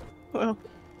 Okay. Well.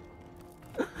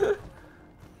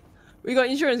 We got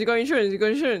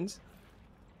insurance.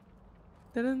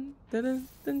 Dun, dun, dun,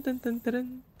 dun, dun, dun, dun,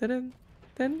 dun,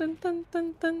 dun, dun,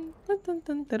 dun, dun, dun,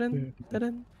 dun, dun,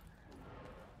 dun.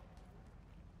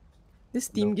 This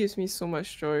theme gives me so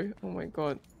much joy. Oh my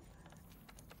god.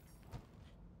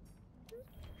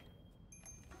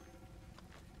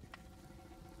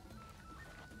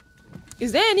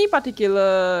 Is there any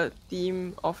particular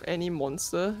theme of any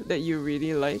monster that you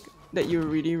really like? That you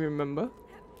really remember?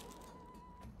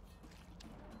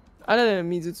 Other than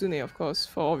Mizutsune, of course,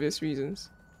 for obvious reasons.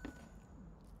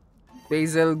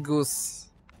 Basil Goose.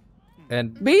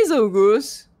 And Basil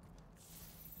Goose?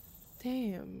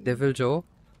 Damn. Devil Joe.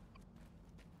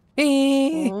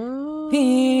 Oh.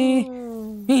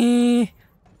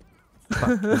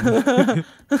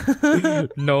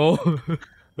 No.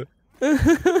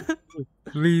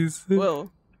 Please.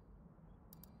 Well.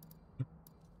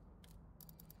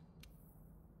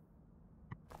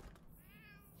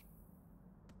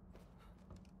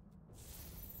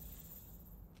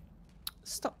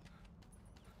 Stop.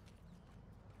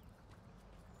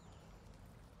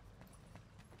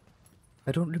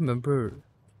 I don't remember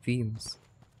themes.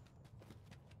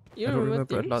 You I don't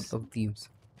remember a lot themes? of themes.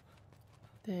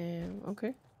 Damn,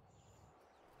 okay.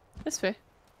 That's fair.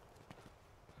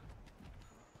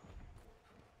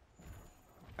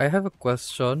 I have a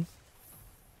question.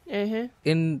 Uh-huh.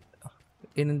 In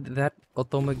that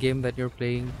Otoma game that you're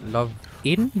playing, Love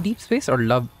in Deep Space or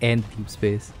Love and Deep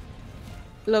Space?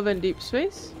 Love and Deep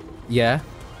Space? Yeah.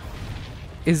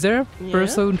 Is there a Yeah.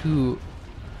 person who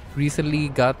recently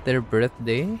got their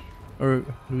birthday? Or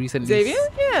recently... Xavier?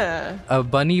 Yeah. A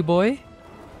bunny boy?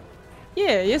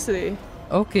 Yeah, yesterday.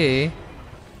 Okay.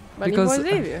 Bunny Because, Boy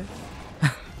Xavier.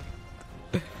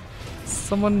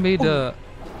 Someone made a...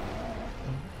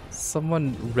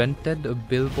 Someone rented a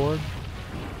billboard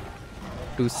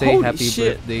to say Holy happy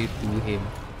shit. birthday to him.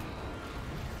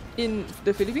 In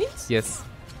the Philippines? Yes.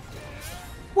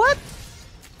 What?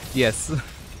 Yes.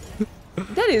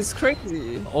 That is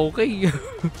crazy. Okay.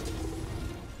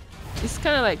 It's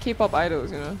kind of like K-pop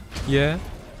idols, you know? Yeah.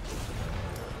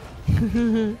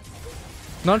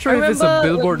 Not sure if it's a remember-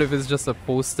 billboard, if it's just a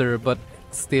poster, but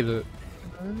still,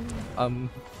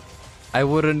 I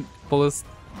wouldn't post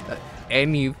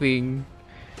anything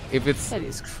if it's That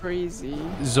is crazy.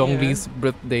 Zhongli's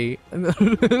birthday. Yeah.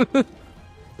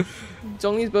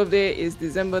 Zhongli's birthday is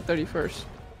December 31st.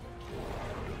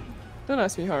 Don't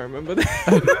ask me how I remember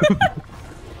that.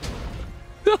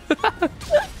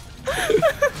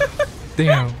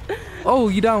 Damn. Oh,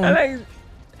 you down? I like.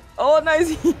 Oh,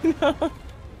 nice.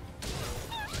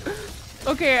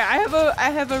 Okay, I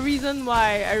have a reason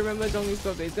why I remember Zhongli's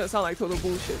birthday. It does sound like total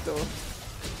bullshit though.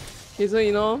 Okay, so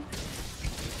you know,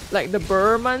 like the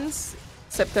Burr months,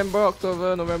 September,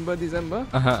 October, November, December.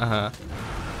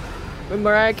 When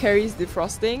Mariah Carey's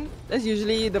defrosting, that's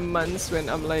usually the months when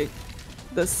I'm like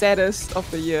the saddest of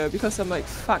the year because I'm like,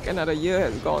 fuck, another year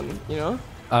has gone, you know?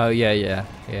 Yeah.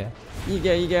 You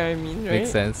get what I mean, right?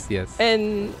 Makes sense, yes.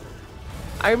 And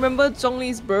I remember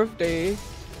Zhongli's birthday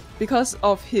because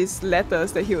of his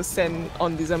letters that he will send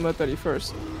on December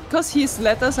 31st. Because his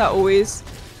letters are always,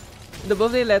 the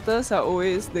birthday letters are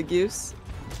always the gifts,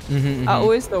 are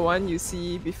always the one you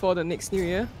see before the next New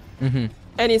Year.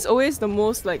 And it's always the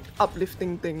most like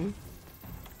uplifting thing.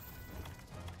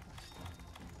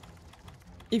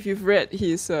 If you've read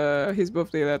his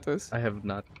birthday letters. I have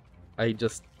not. I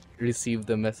just received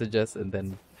the messages and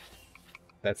then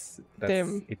that's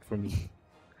Damn. it for me.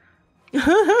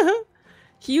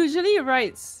 He usually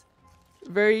writes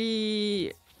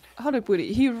very, how do I put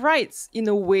it? He writes in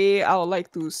a way I would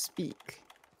like to speak.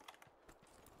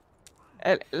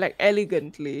 Like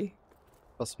elegantly.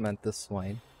 Osmanthus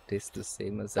wine tastes the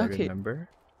same as Okay. I remember.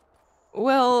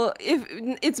 Well, if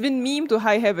it's been memed to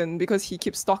high heaven because he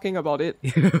keeps talking about it.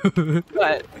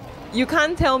 But you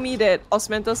can't tell me that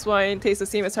Osmanthus wine tastes the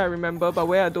same as I remember, but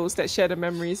where are those that share the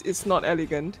memories? It's not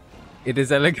elegant. It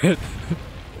is elegant.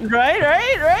 Right.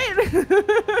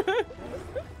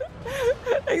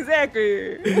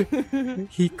 Exactly.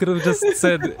 He could have just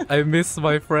said, "I miss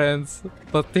my friends,"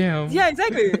 but damn. Yeah,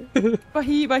 exactly. but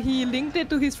he linked it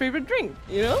to his favorite drink,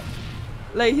 you know?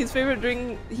 Like his favorite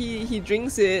drink, he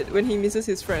drinks it when he misses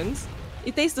his friends.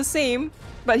 It tastes the same,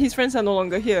 but his friends are no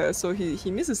longer here, so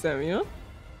he misses them, you know?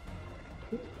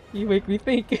 You make me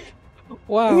think.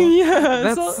 Wow. Yeah,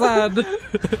 That's sad.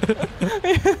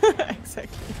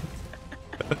 Exactly.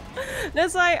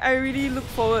 That's why I really look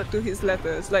forward to his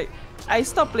letters. Like, I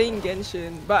stopped playing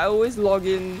Genshin, but I always log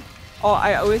in or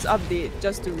I always update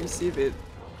just to receive it.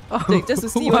 Like, just to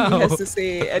see what he has to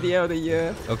say at the end of the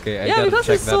year. Okay, I Yeah, gotta because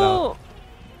check it's that out.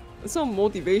 so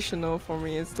motivational for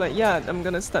me. It's like, yeah, I'm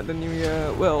gonna start the new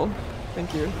year well.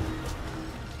 Thank you.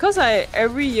 Cause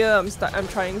every year I'm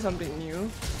trying something new.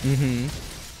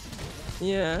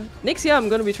 Yeah. Next year I'm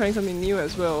gonna be trying something new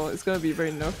as well. It's gonna be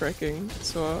very nerve-wracking.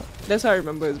 So that's how I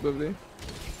remember his birthday.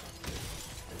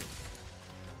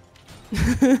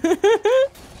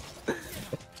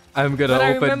 I'm gonna But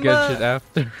I open remember- Genshin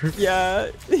after. Yeah,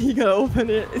 he gotta open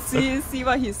it. See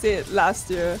what he said last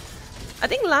year. I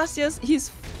think last year's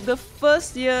the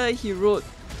first year he wrote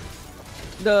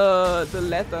the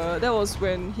letter. That was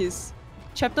when his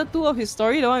chapter 2 of his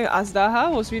story, the one with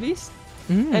Azdaha, was released.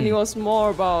 And it was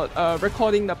more about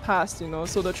recording the past, you know.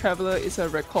 So the traveler is a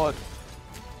record,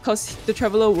 because the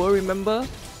traveler will remember,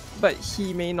 but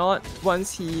he may not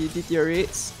once he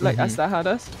deteriorates, like Azdaha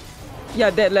does. Yeah,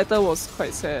 that letter was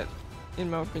quite sad, in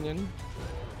my opinion.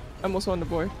 I'm also on the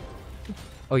board.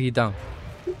 Oh, you down?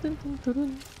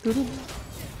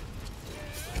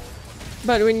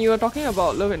 But when you were talking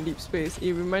about Love and Deep Space,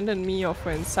 it reminded me of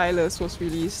when Silas was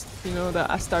released. You know, the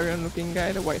Astarion looking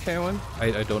guy, the white hair one.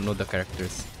 I don't know the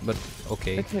characters, but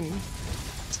okay. I can.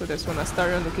 So there's one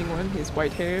Astarion looking one. He's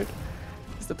white haired.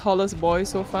 He's the tallest boy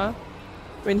so far.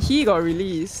 When he got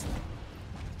released,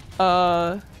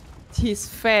 his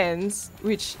fans,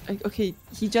 which okay,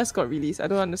 he just got released. I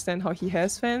don't understand how he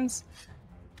has fans,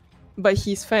 but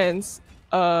his fans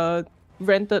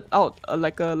rented out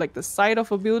like the side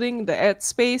of a building, the ad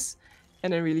space,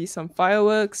 and then released some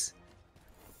fireworks.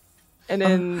 And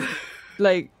then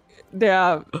like there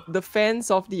are the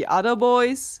fans of the other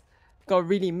boys got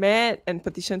really mad and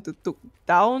petitioned to took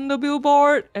down the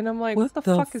billboard. And I'm like, what the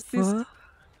fuck is this?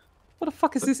 What the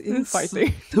fuck is this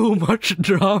infighting? Too much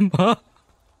drama.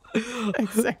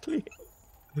 Exactly.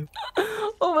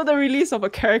 Over the release of a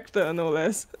character, no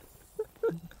less.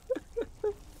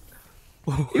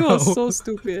 It was so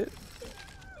stupid.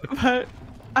 But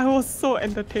I was so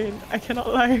entertained. I cannot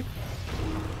lie.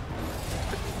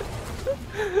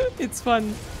 It's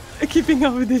fun keeping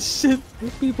up with this shit.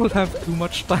 People have too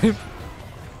much time.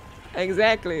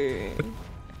 Exactly.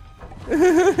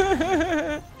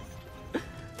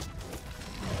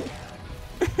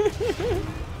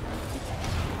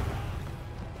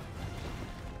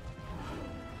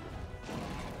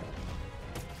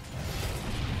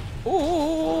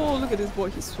 Oh, look at this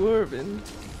boy, he's swerving.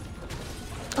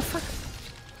 Oh, fuck.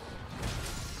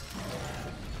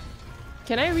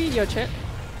 Can I read your chat?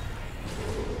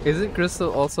 Isn't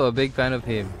Crystal also a big fan of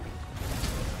him?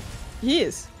 He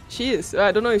is. She is.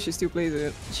 I don't know if she still plays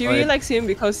it. She really likes him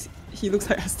because he looks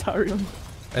like Astarion.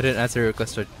 I didn't answer your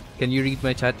question. Can you read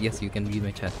my chat? Yes, you can read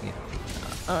my chat. Yeah.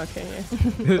 Oh, okay,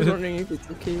 yeah. I was wondering if it's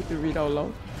okay to read out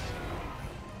loud.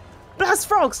 Blast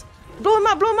frogs! Blow him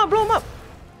up, blow him up, blow him up!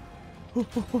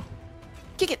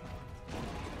 Kick it!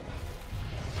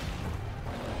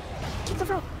 Kick the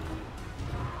frog!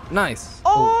 Nice!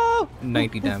 Oh!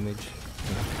 90 damage.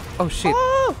 Oh shit!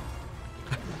 Oh!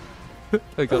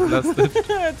 I got blasted.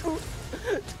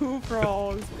 two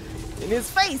frogs in his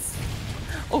face!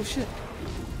 Oh shit!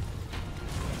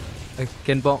 I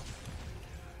can bonk.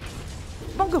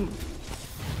 Bonk him!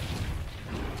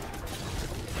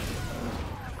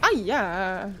 Ah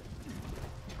yeah!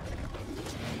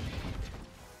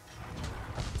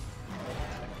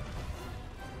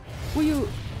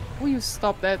 Will you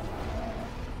stop that?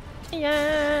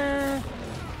 Yeah!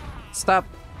 Stop!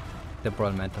 The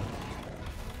brawl mantle.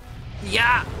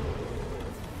 Yeah!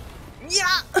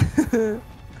 Yeah!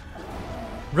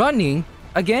 Running?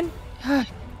 Again?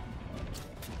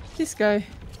 This guy.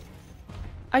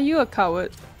 Are you a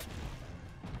coward?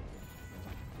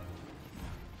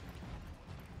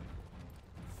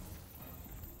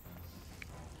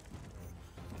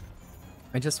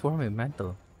 I just wore my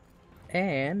mantle.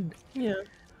 And Yeah.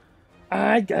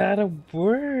 I gotta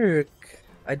work.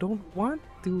 I don't want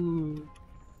to.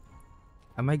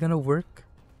 Am I gonna work?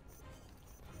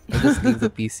 I just leave the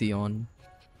PC on.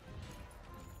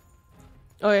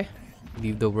 Okay.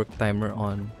 Leave the work timer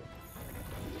on.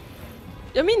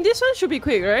 I mean, this one should be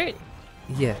quick, right?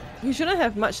 Yeah. You shouldn't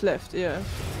have much left, yeah.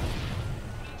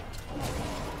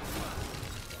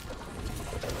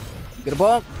 Get a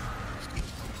bonk!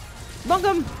 Bonk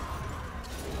him!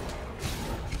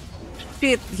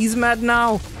 Shit, he's mad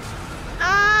now!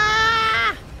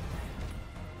 Ah!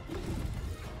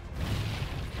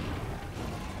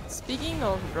 Speaking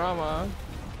of drama,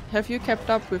 have you kept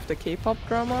up with the K-pop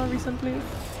drama recently?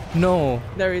 No.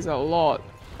 There is a lot.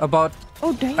 About...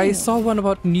 Oh damn! I saw one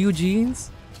about New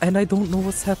Jeans, and I don't know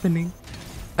what's happening.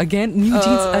 Again? New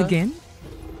Jeans again?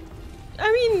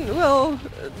 I mean, well,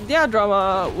 their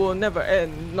drama will never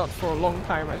end, not for a long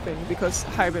time, I think, because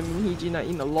Hybe and Minhee are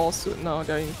in a lawsuit now.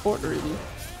 They're in court already.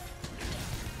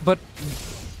 But...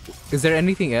 Is there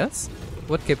anything else?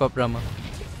 What K-pop drama?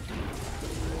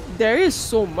 There is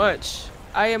so much.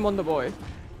 I am on the boy.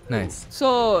 Nice.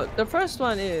 So the first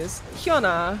one is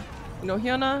Hyuna. You know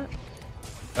Hyuna?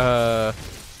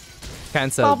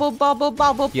 Cancelled. Bubble bubble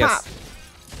bubble Yes. pop.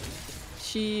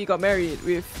 She got married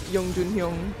with Yong Jun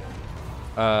Hyung.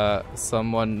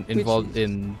 Someone involved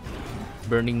in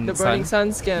Burning The Sun. Burning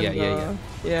Sun scandal. Yeah.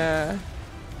 Yeah.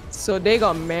 So they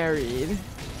got married.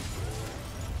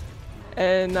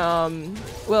 And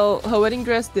well, her wedding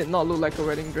dress did not look like a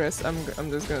wedding dress. I'm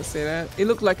just gonna say that. It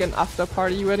looked like an after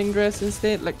party wedding dress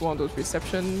instead, like one of those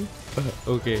reception.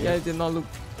 Okay. Yeah, it did not look.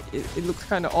 It looked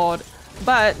kind of odd.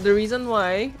 But the reason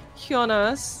why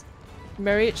Hyona's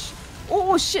marriage,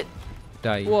 oh shit,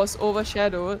 Die. was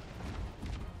overshadowed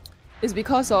is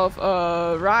because of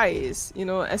Rise. You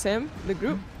know SM, the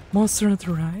group. Monster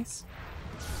Hunter Rise?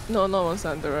 No, not Monster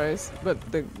Hunter Rise, but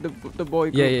the boy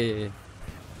group. Yeah.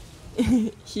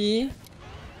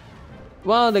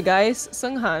 one of the guys,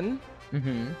 Seunghan,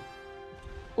 Mm-hmm.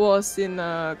 was in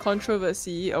a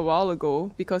controversy a while ago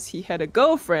because he had a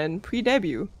girlfriend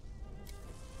pre-debut.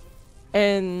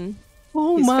 And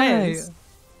Oh his my! fans,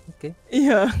 Okay.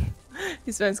 yeah,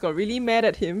 his fans got really mad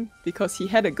at him because he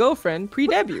had a girlfriend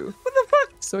pre-debut. What the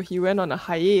fuck? So he went on a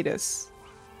hiatus.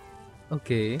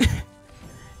 Okay.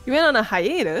 He went on a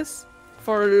hiatus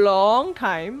for a long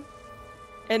time.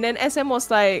 And then SM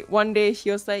was like, one day he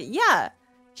was like, yeah,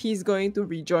 he's going to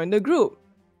rejoin the group.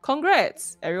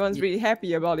 Congrats. Everyone's really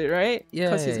happy about it, right?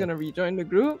 Because he's Yay. going to rejoin the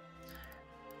group.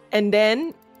 And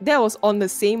then that was on the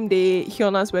same day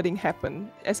Hyona's wedding happened.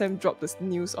 SM dropped the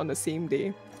news on the same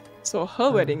day. So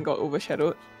her wedding got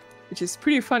overshadowed, which is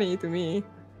pretty funny to me.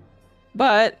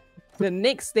 But the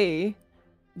next day,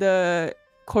 the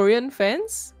Korean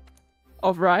fans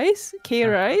of Rise,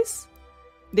 K-Rise,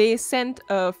 they sent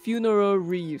funeral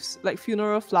wreaths, like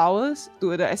funeral flowers,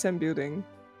 to the SM building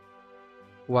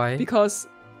Why? because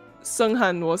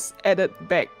Seunghan was added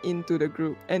back into the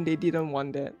group and they didn't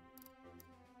want that.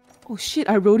 Oh shit,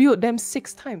 I rodeoed them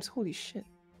 6 times. Holy shit.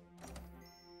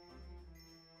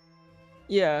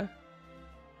 Yeah.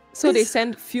 So they This-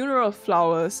 sent funeral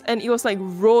flowers and it was like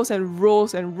rows and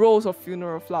rows and rows of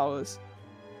funeral flowers.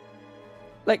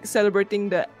 Like celebrating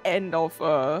the end of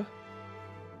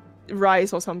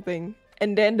Rise or something.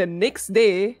 And then the next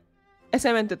day,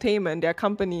 SM Entertainment, their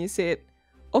company, said,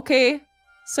 okay,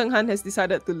 Seunghan has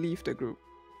decided to leave the group.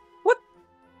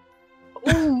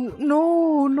 Oh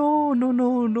no, no, no,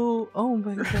 no, no! Oh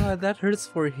my god, that hurts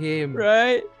for him.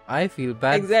 Right? I feel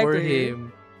bad for Exactly.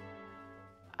 him.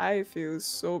 I feel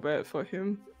so bad for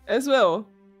him as well.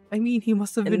 I mean, he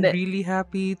must have And been that- really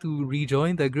happy to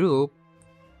rejoin the group.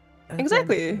 And then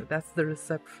Exactly. That's the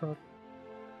reception.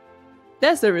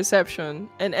 That's the reception,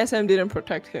 and SM didn't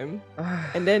protect him.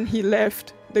 And then he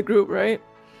left the group, right?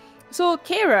 So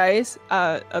K-Rise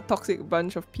are a toxic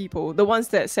bunch of people, the ones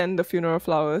that send the funeral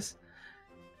flowers.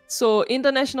 So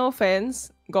international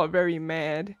fans got very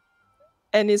mad.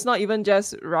 And it's not even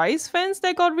just Rise fans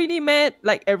that got really mad,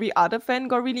 like every other fan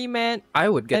got really mad. I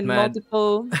would get and mad.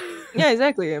 multiple Yeah,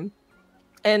 exactly.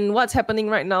 And what's happening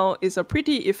right now is a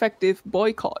pretty effective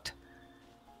boycott.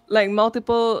 Like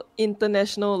multiple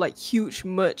international, like huge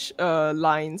merch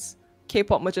lines,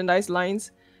 K-pop merchandise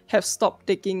lines, have stopped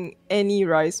taking any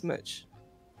Rise merch,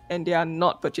 and they are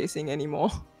not purchasing anymore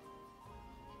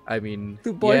I mean,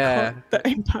 to boycott yeah, the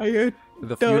entire.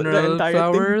 the the funeral entire thing.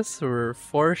 flowers were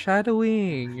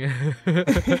foreshadowing.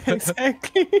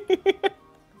 Exactly.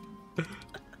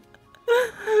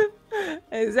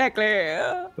 Exactly.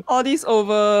 All these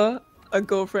over a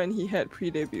girlfriend he had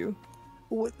pre-debut.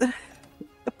 What the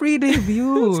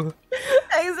pre-debut?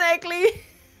 Exactly.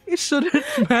 It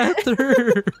shouldn't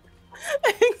matter.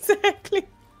 Exactly.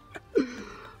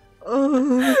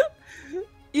 Uh,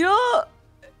 You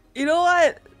know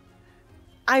what?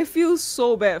 I feel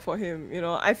so bad for him,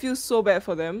 I feel so bad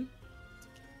for them.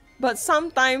 But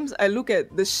sometimes I look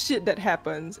at the shit that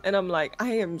happens and I'm like,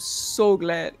 I am so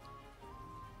glad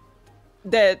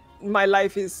that my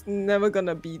life is never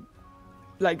gonna be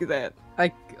like that.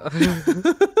 if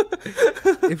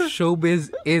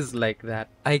showbiz is like that,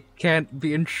 I can't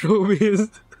be in showbiz.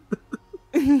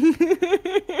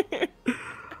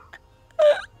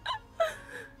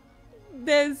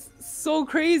 That's so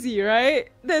crazy, right?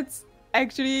 That's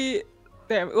actually,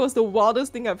 damn, it was the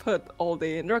wildest thing I've heard all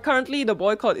day. And currently the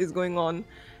boycott is going on,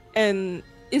 and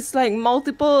it's like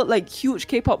multiple, like huge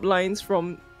K-pop lines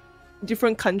from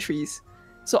different countries.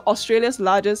 So Australia's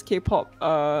largest K-pop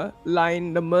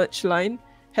line, the merch line,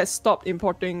 has stopped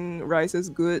importing Rise's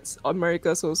goods.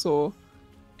 America's also,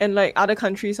 and like other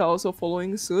countries are also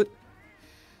following suit.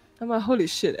 I'm like, holy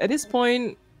shit! At this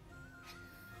point,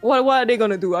 what are they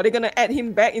gonna do? Are they gonna add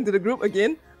him back into the group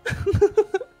again?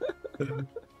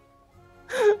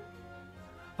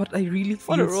 But I really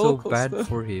What a feel so roller bad coaster.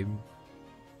 for him.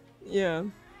 Yeah.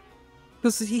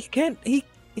 Because he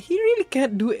really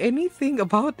can't do anything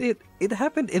about it. It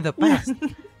happened in the past.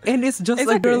 And it's just a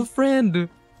Exactly. girlfriend.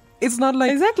 It's not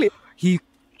like Exactly. he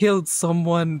killed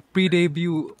someone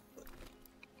pre-debut.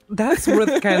 That's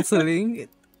worth canceling.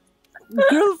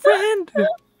 Girlfriend!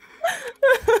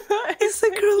 It's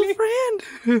a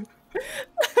girlfriend!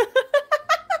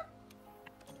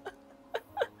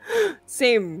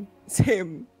 Same.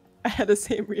 I had the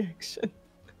same reaction.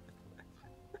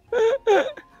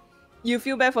 You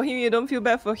feel bad for him, you don't feel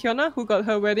bad for Hyuna, who got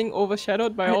her wedding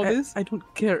overshadowed by all this? I don't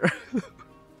care.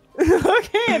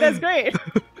 Okay, that's great.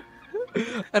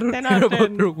 I don't 10 care out of about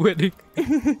 10. her wedding.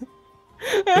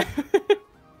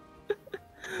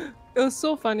 It was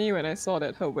so funny when I saw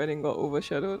that her wedding got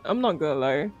overshadowed. I'm not gonna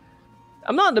lie.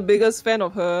 I'm not the biggest fan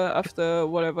of her after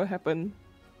whatever happened.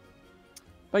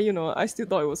 But you know, I still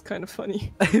thought it was kind of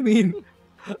funny. I mean,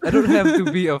 I don't have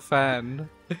to be a fan.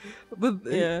 But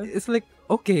Yeah. it's like,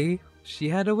 okay, she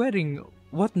had a wedding.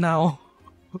 What now?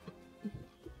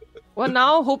 Well,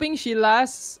 now hoping she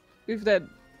lasts with that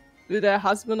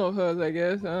husband of hers, I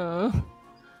guess. Not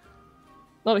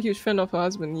a huge fan of her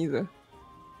husband either.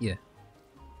 Yeah.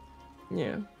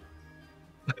 Yeah.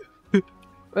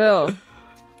 Well,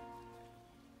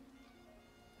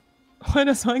 why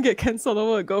does one get cancelled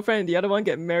over a girlfriend and the other one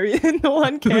get married and no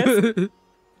one cares?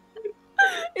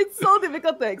 It's so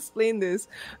difficult to explain this.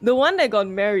 The one that got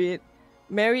married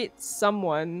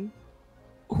someone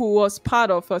who was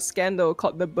part of a scandal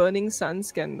called the Burning Sun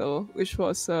scandal, which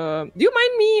was do you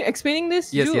mind me explaining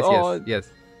this? Yes, you, yes, or, yes,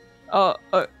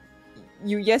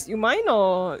 yes. You mind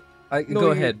or no, go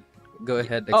you- ahead. Go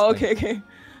ahead. Oh, Explain. okay.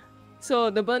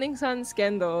 So the Burning Sun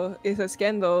scandal is a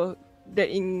scandal that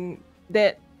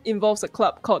involves a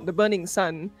club called the Burning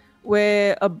Sun,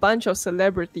 where a bunch of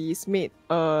celebrities made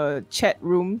a chat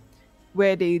room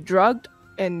where they drugged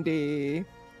and they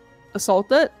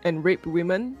assaulted and raped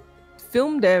women,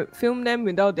 filmed them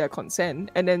without their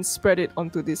consent, and then spread it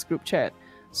onto this group chat.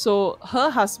 So her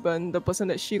husband, the person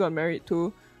that she got married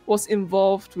to, was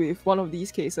involved with one of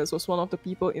these cases, was one of the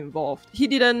people involved. He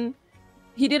didn't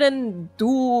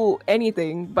do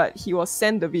anything, but he was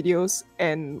sent the videos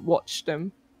and watched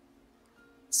them.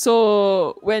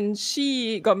 So when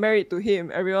she got married to him,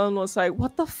 everyone was like,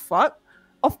 what the fuck?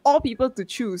 Of all people to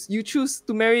choose, you choose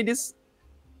to marry this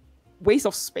waste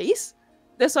of space?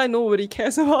 That's why nobody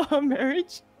cares about her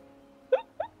marriage.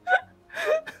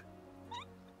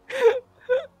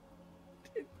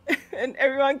 And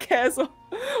everyone cares about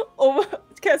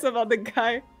the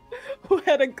guy who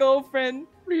had a girlfriend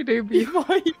before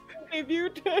he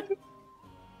debuted.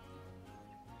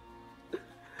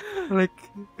 Like,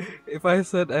 if I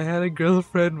said I had a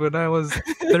girlfriend when I was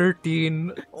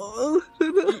 13,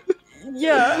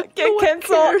 Yeah, get No one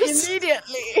cancelled cares.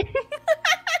 immediately.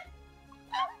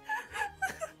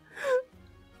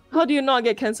 How do you not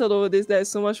get cancelled over this? That is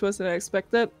so much worse than I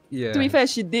expected. yeah. To be fair,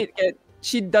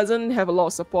 she doesn't have a lot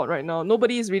of support right now.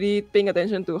 Nobody is really paying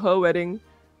attention to her wedding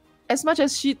as much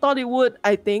as she thought it would,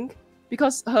 I think,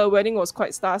 because her wedding was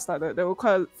quite star-studded. There were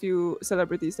quite a few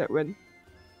celebrities that went.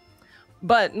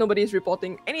 But nobody is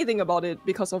reporting anything about it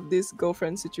because of this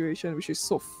girlfriend situation, which is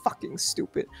so fucking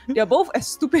stupid. They're both as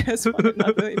stupid as one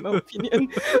another, in my opinion.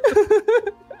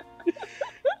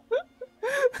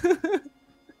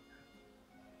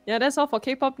 Yeah, that's all for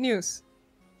K-pop news.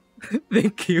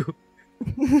 Thank you.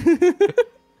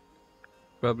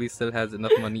 Probably still has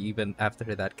enough money even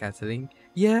after that canceling.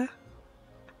 Yeah.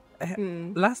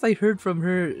 Hmm. Last I heard from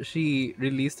her, she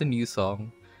released a new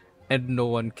song and no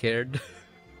one cared.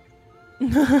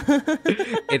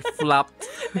 It flopped.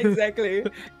 Exactly.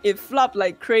 It flopped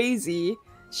like crazy.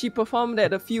 She performed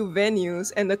at a few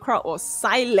venues and the crowd was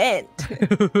silent.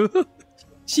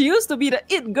 She used to be the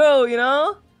it girl, you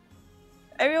know?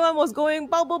 Everyone was going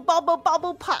bubble, bubble,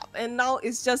 bubble, pop, and now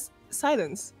it's just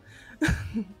silence.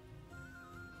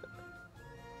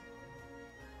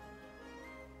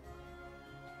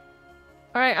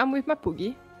 Alright, I'm with my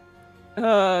Poogie.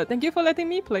 Thank you for letting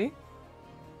me play.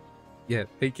 Yeah,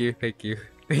 thank you. Thank you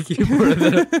for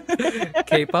the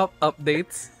K-pop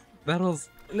updates. That was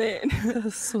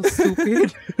so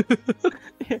stupid.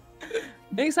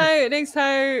 Next time,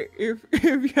 if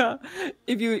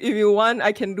you want,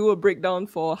 I can do a breakdown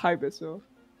for Hype as well.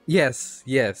 Yes.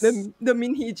 The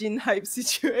Min Hee Jin hype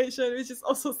situation, which is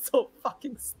also so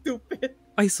fucking stupid.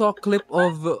 I saw a clip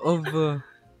of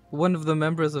one of the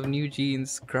members of New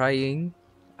Jeans crying.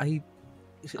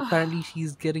 Apparently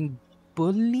she's getting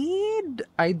bullied.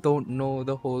 I don't know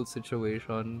the whole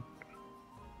situation.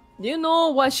 Do you know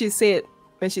what she said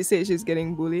when she said she's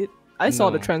getting bullied? I saw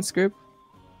the No. transcript.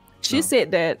 She No.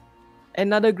 said that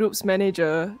another group's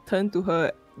manager turned to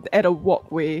her at a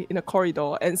walkway in a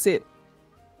corridor and said,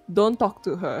 "Don't talk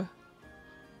to her,"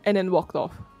 and then walked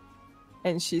off.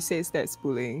 And she says that's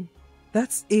bullying.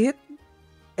 That's it?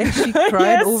 And she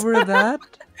cried Yes. over that?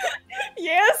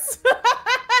 Yes.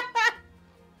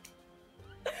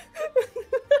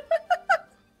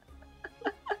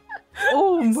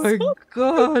 Oh my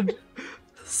god.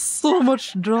 So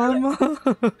much drama.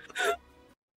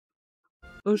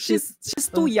 Oh shit. she's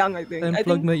too young, I think. I Unplug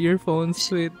think my earphones.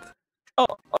 Wait.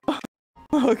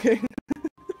 okay.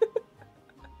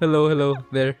 Hello.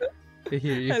 There. I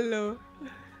hear you. Hello.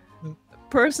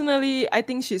 Personally, I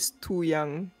think she's too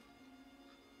young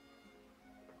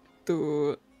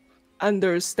to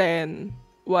understand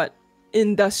what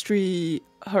industry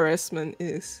harassment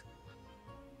is.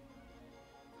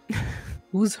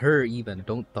 Who's her even?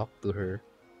 Don't talk to her.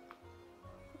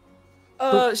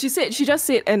 She just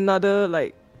said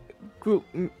another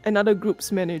another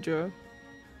group's manager.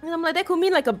 And I'm like, that could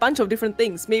mean like a bunch of different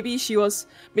things. Maybe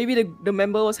the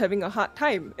member was having a hard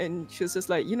time and she was just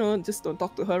like, just don't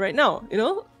talk to her right now,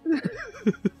 Doesn't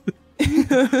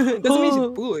mean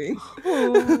she's bullying.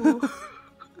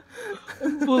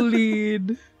 I'm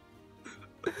bullied.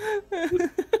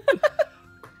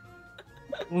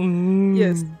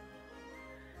 Yes.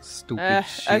 Stupid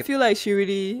shit. I feel like she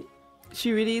really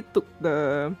took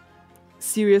the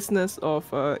seriousness of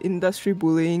industry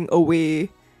bullying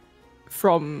away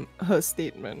from her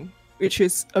statement, which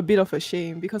is a bit of a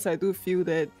shame because I do feel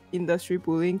that industry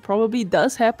bullying probably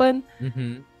does happen.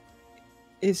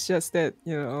 It's just that,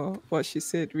 what she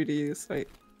said really is like,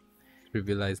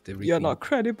 trivialized everything. You're not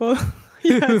credible.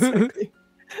 Yeah, exactly.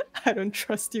 I don't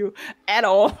trust you at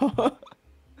all.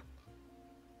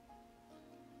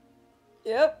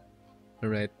 Yep. All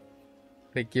right.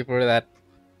 Thank you for that.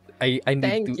 I need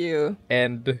Thank to you.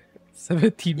 end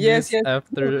 17 Yes, minutes yes.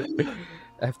 after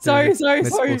Sorry. my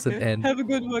supposed end. Have a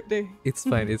good work day. It's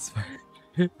fine.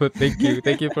 But thank you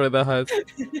for the hunt.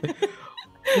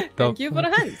 Thank you for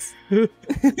the hands.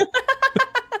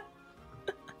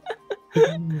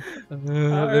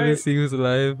 Let me see who's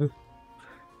live.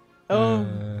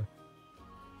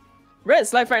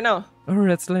 Red's live right now. Oh,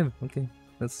 Red's live. Okay,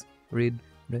 let's read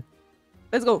Red.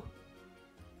 Let's go.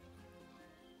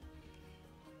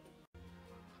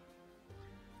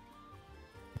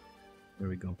 There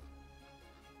we go.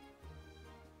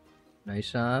 I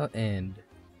shall end.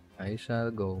 I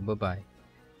shall go. Bye-bye.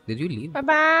 Did you leave?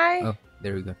 Bye-bye. Oh,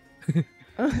 there we go.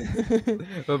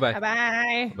 Bye-bye.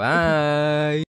 Bye-bye. Bye.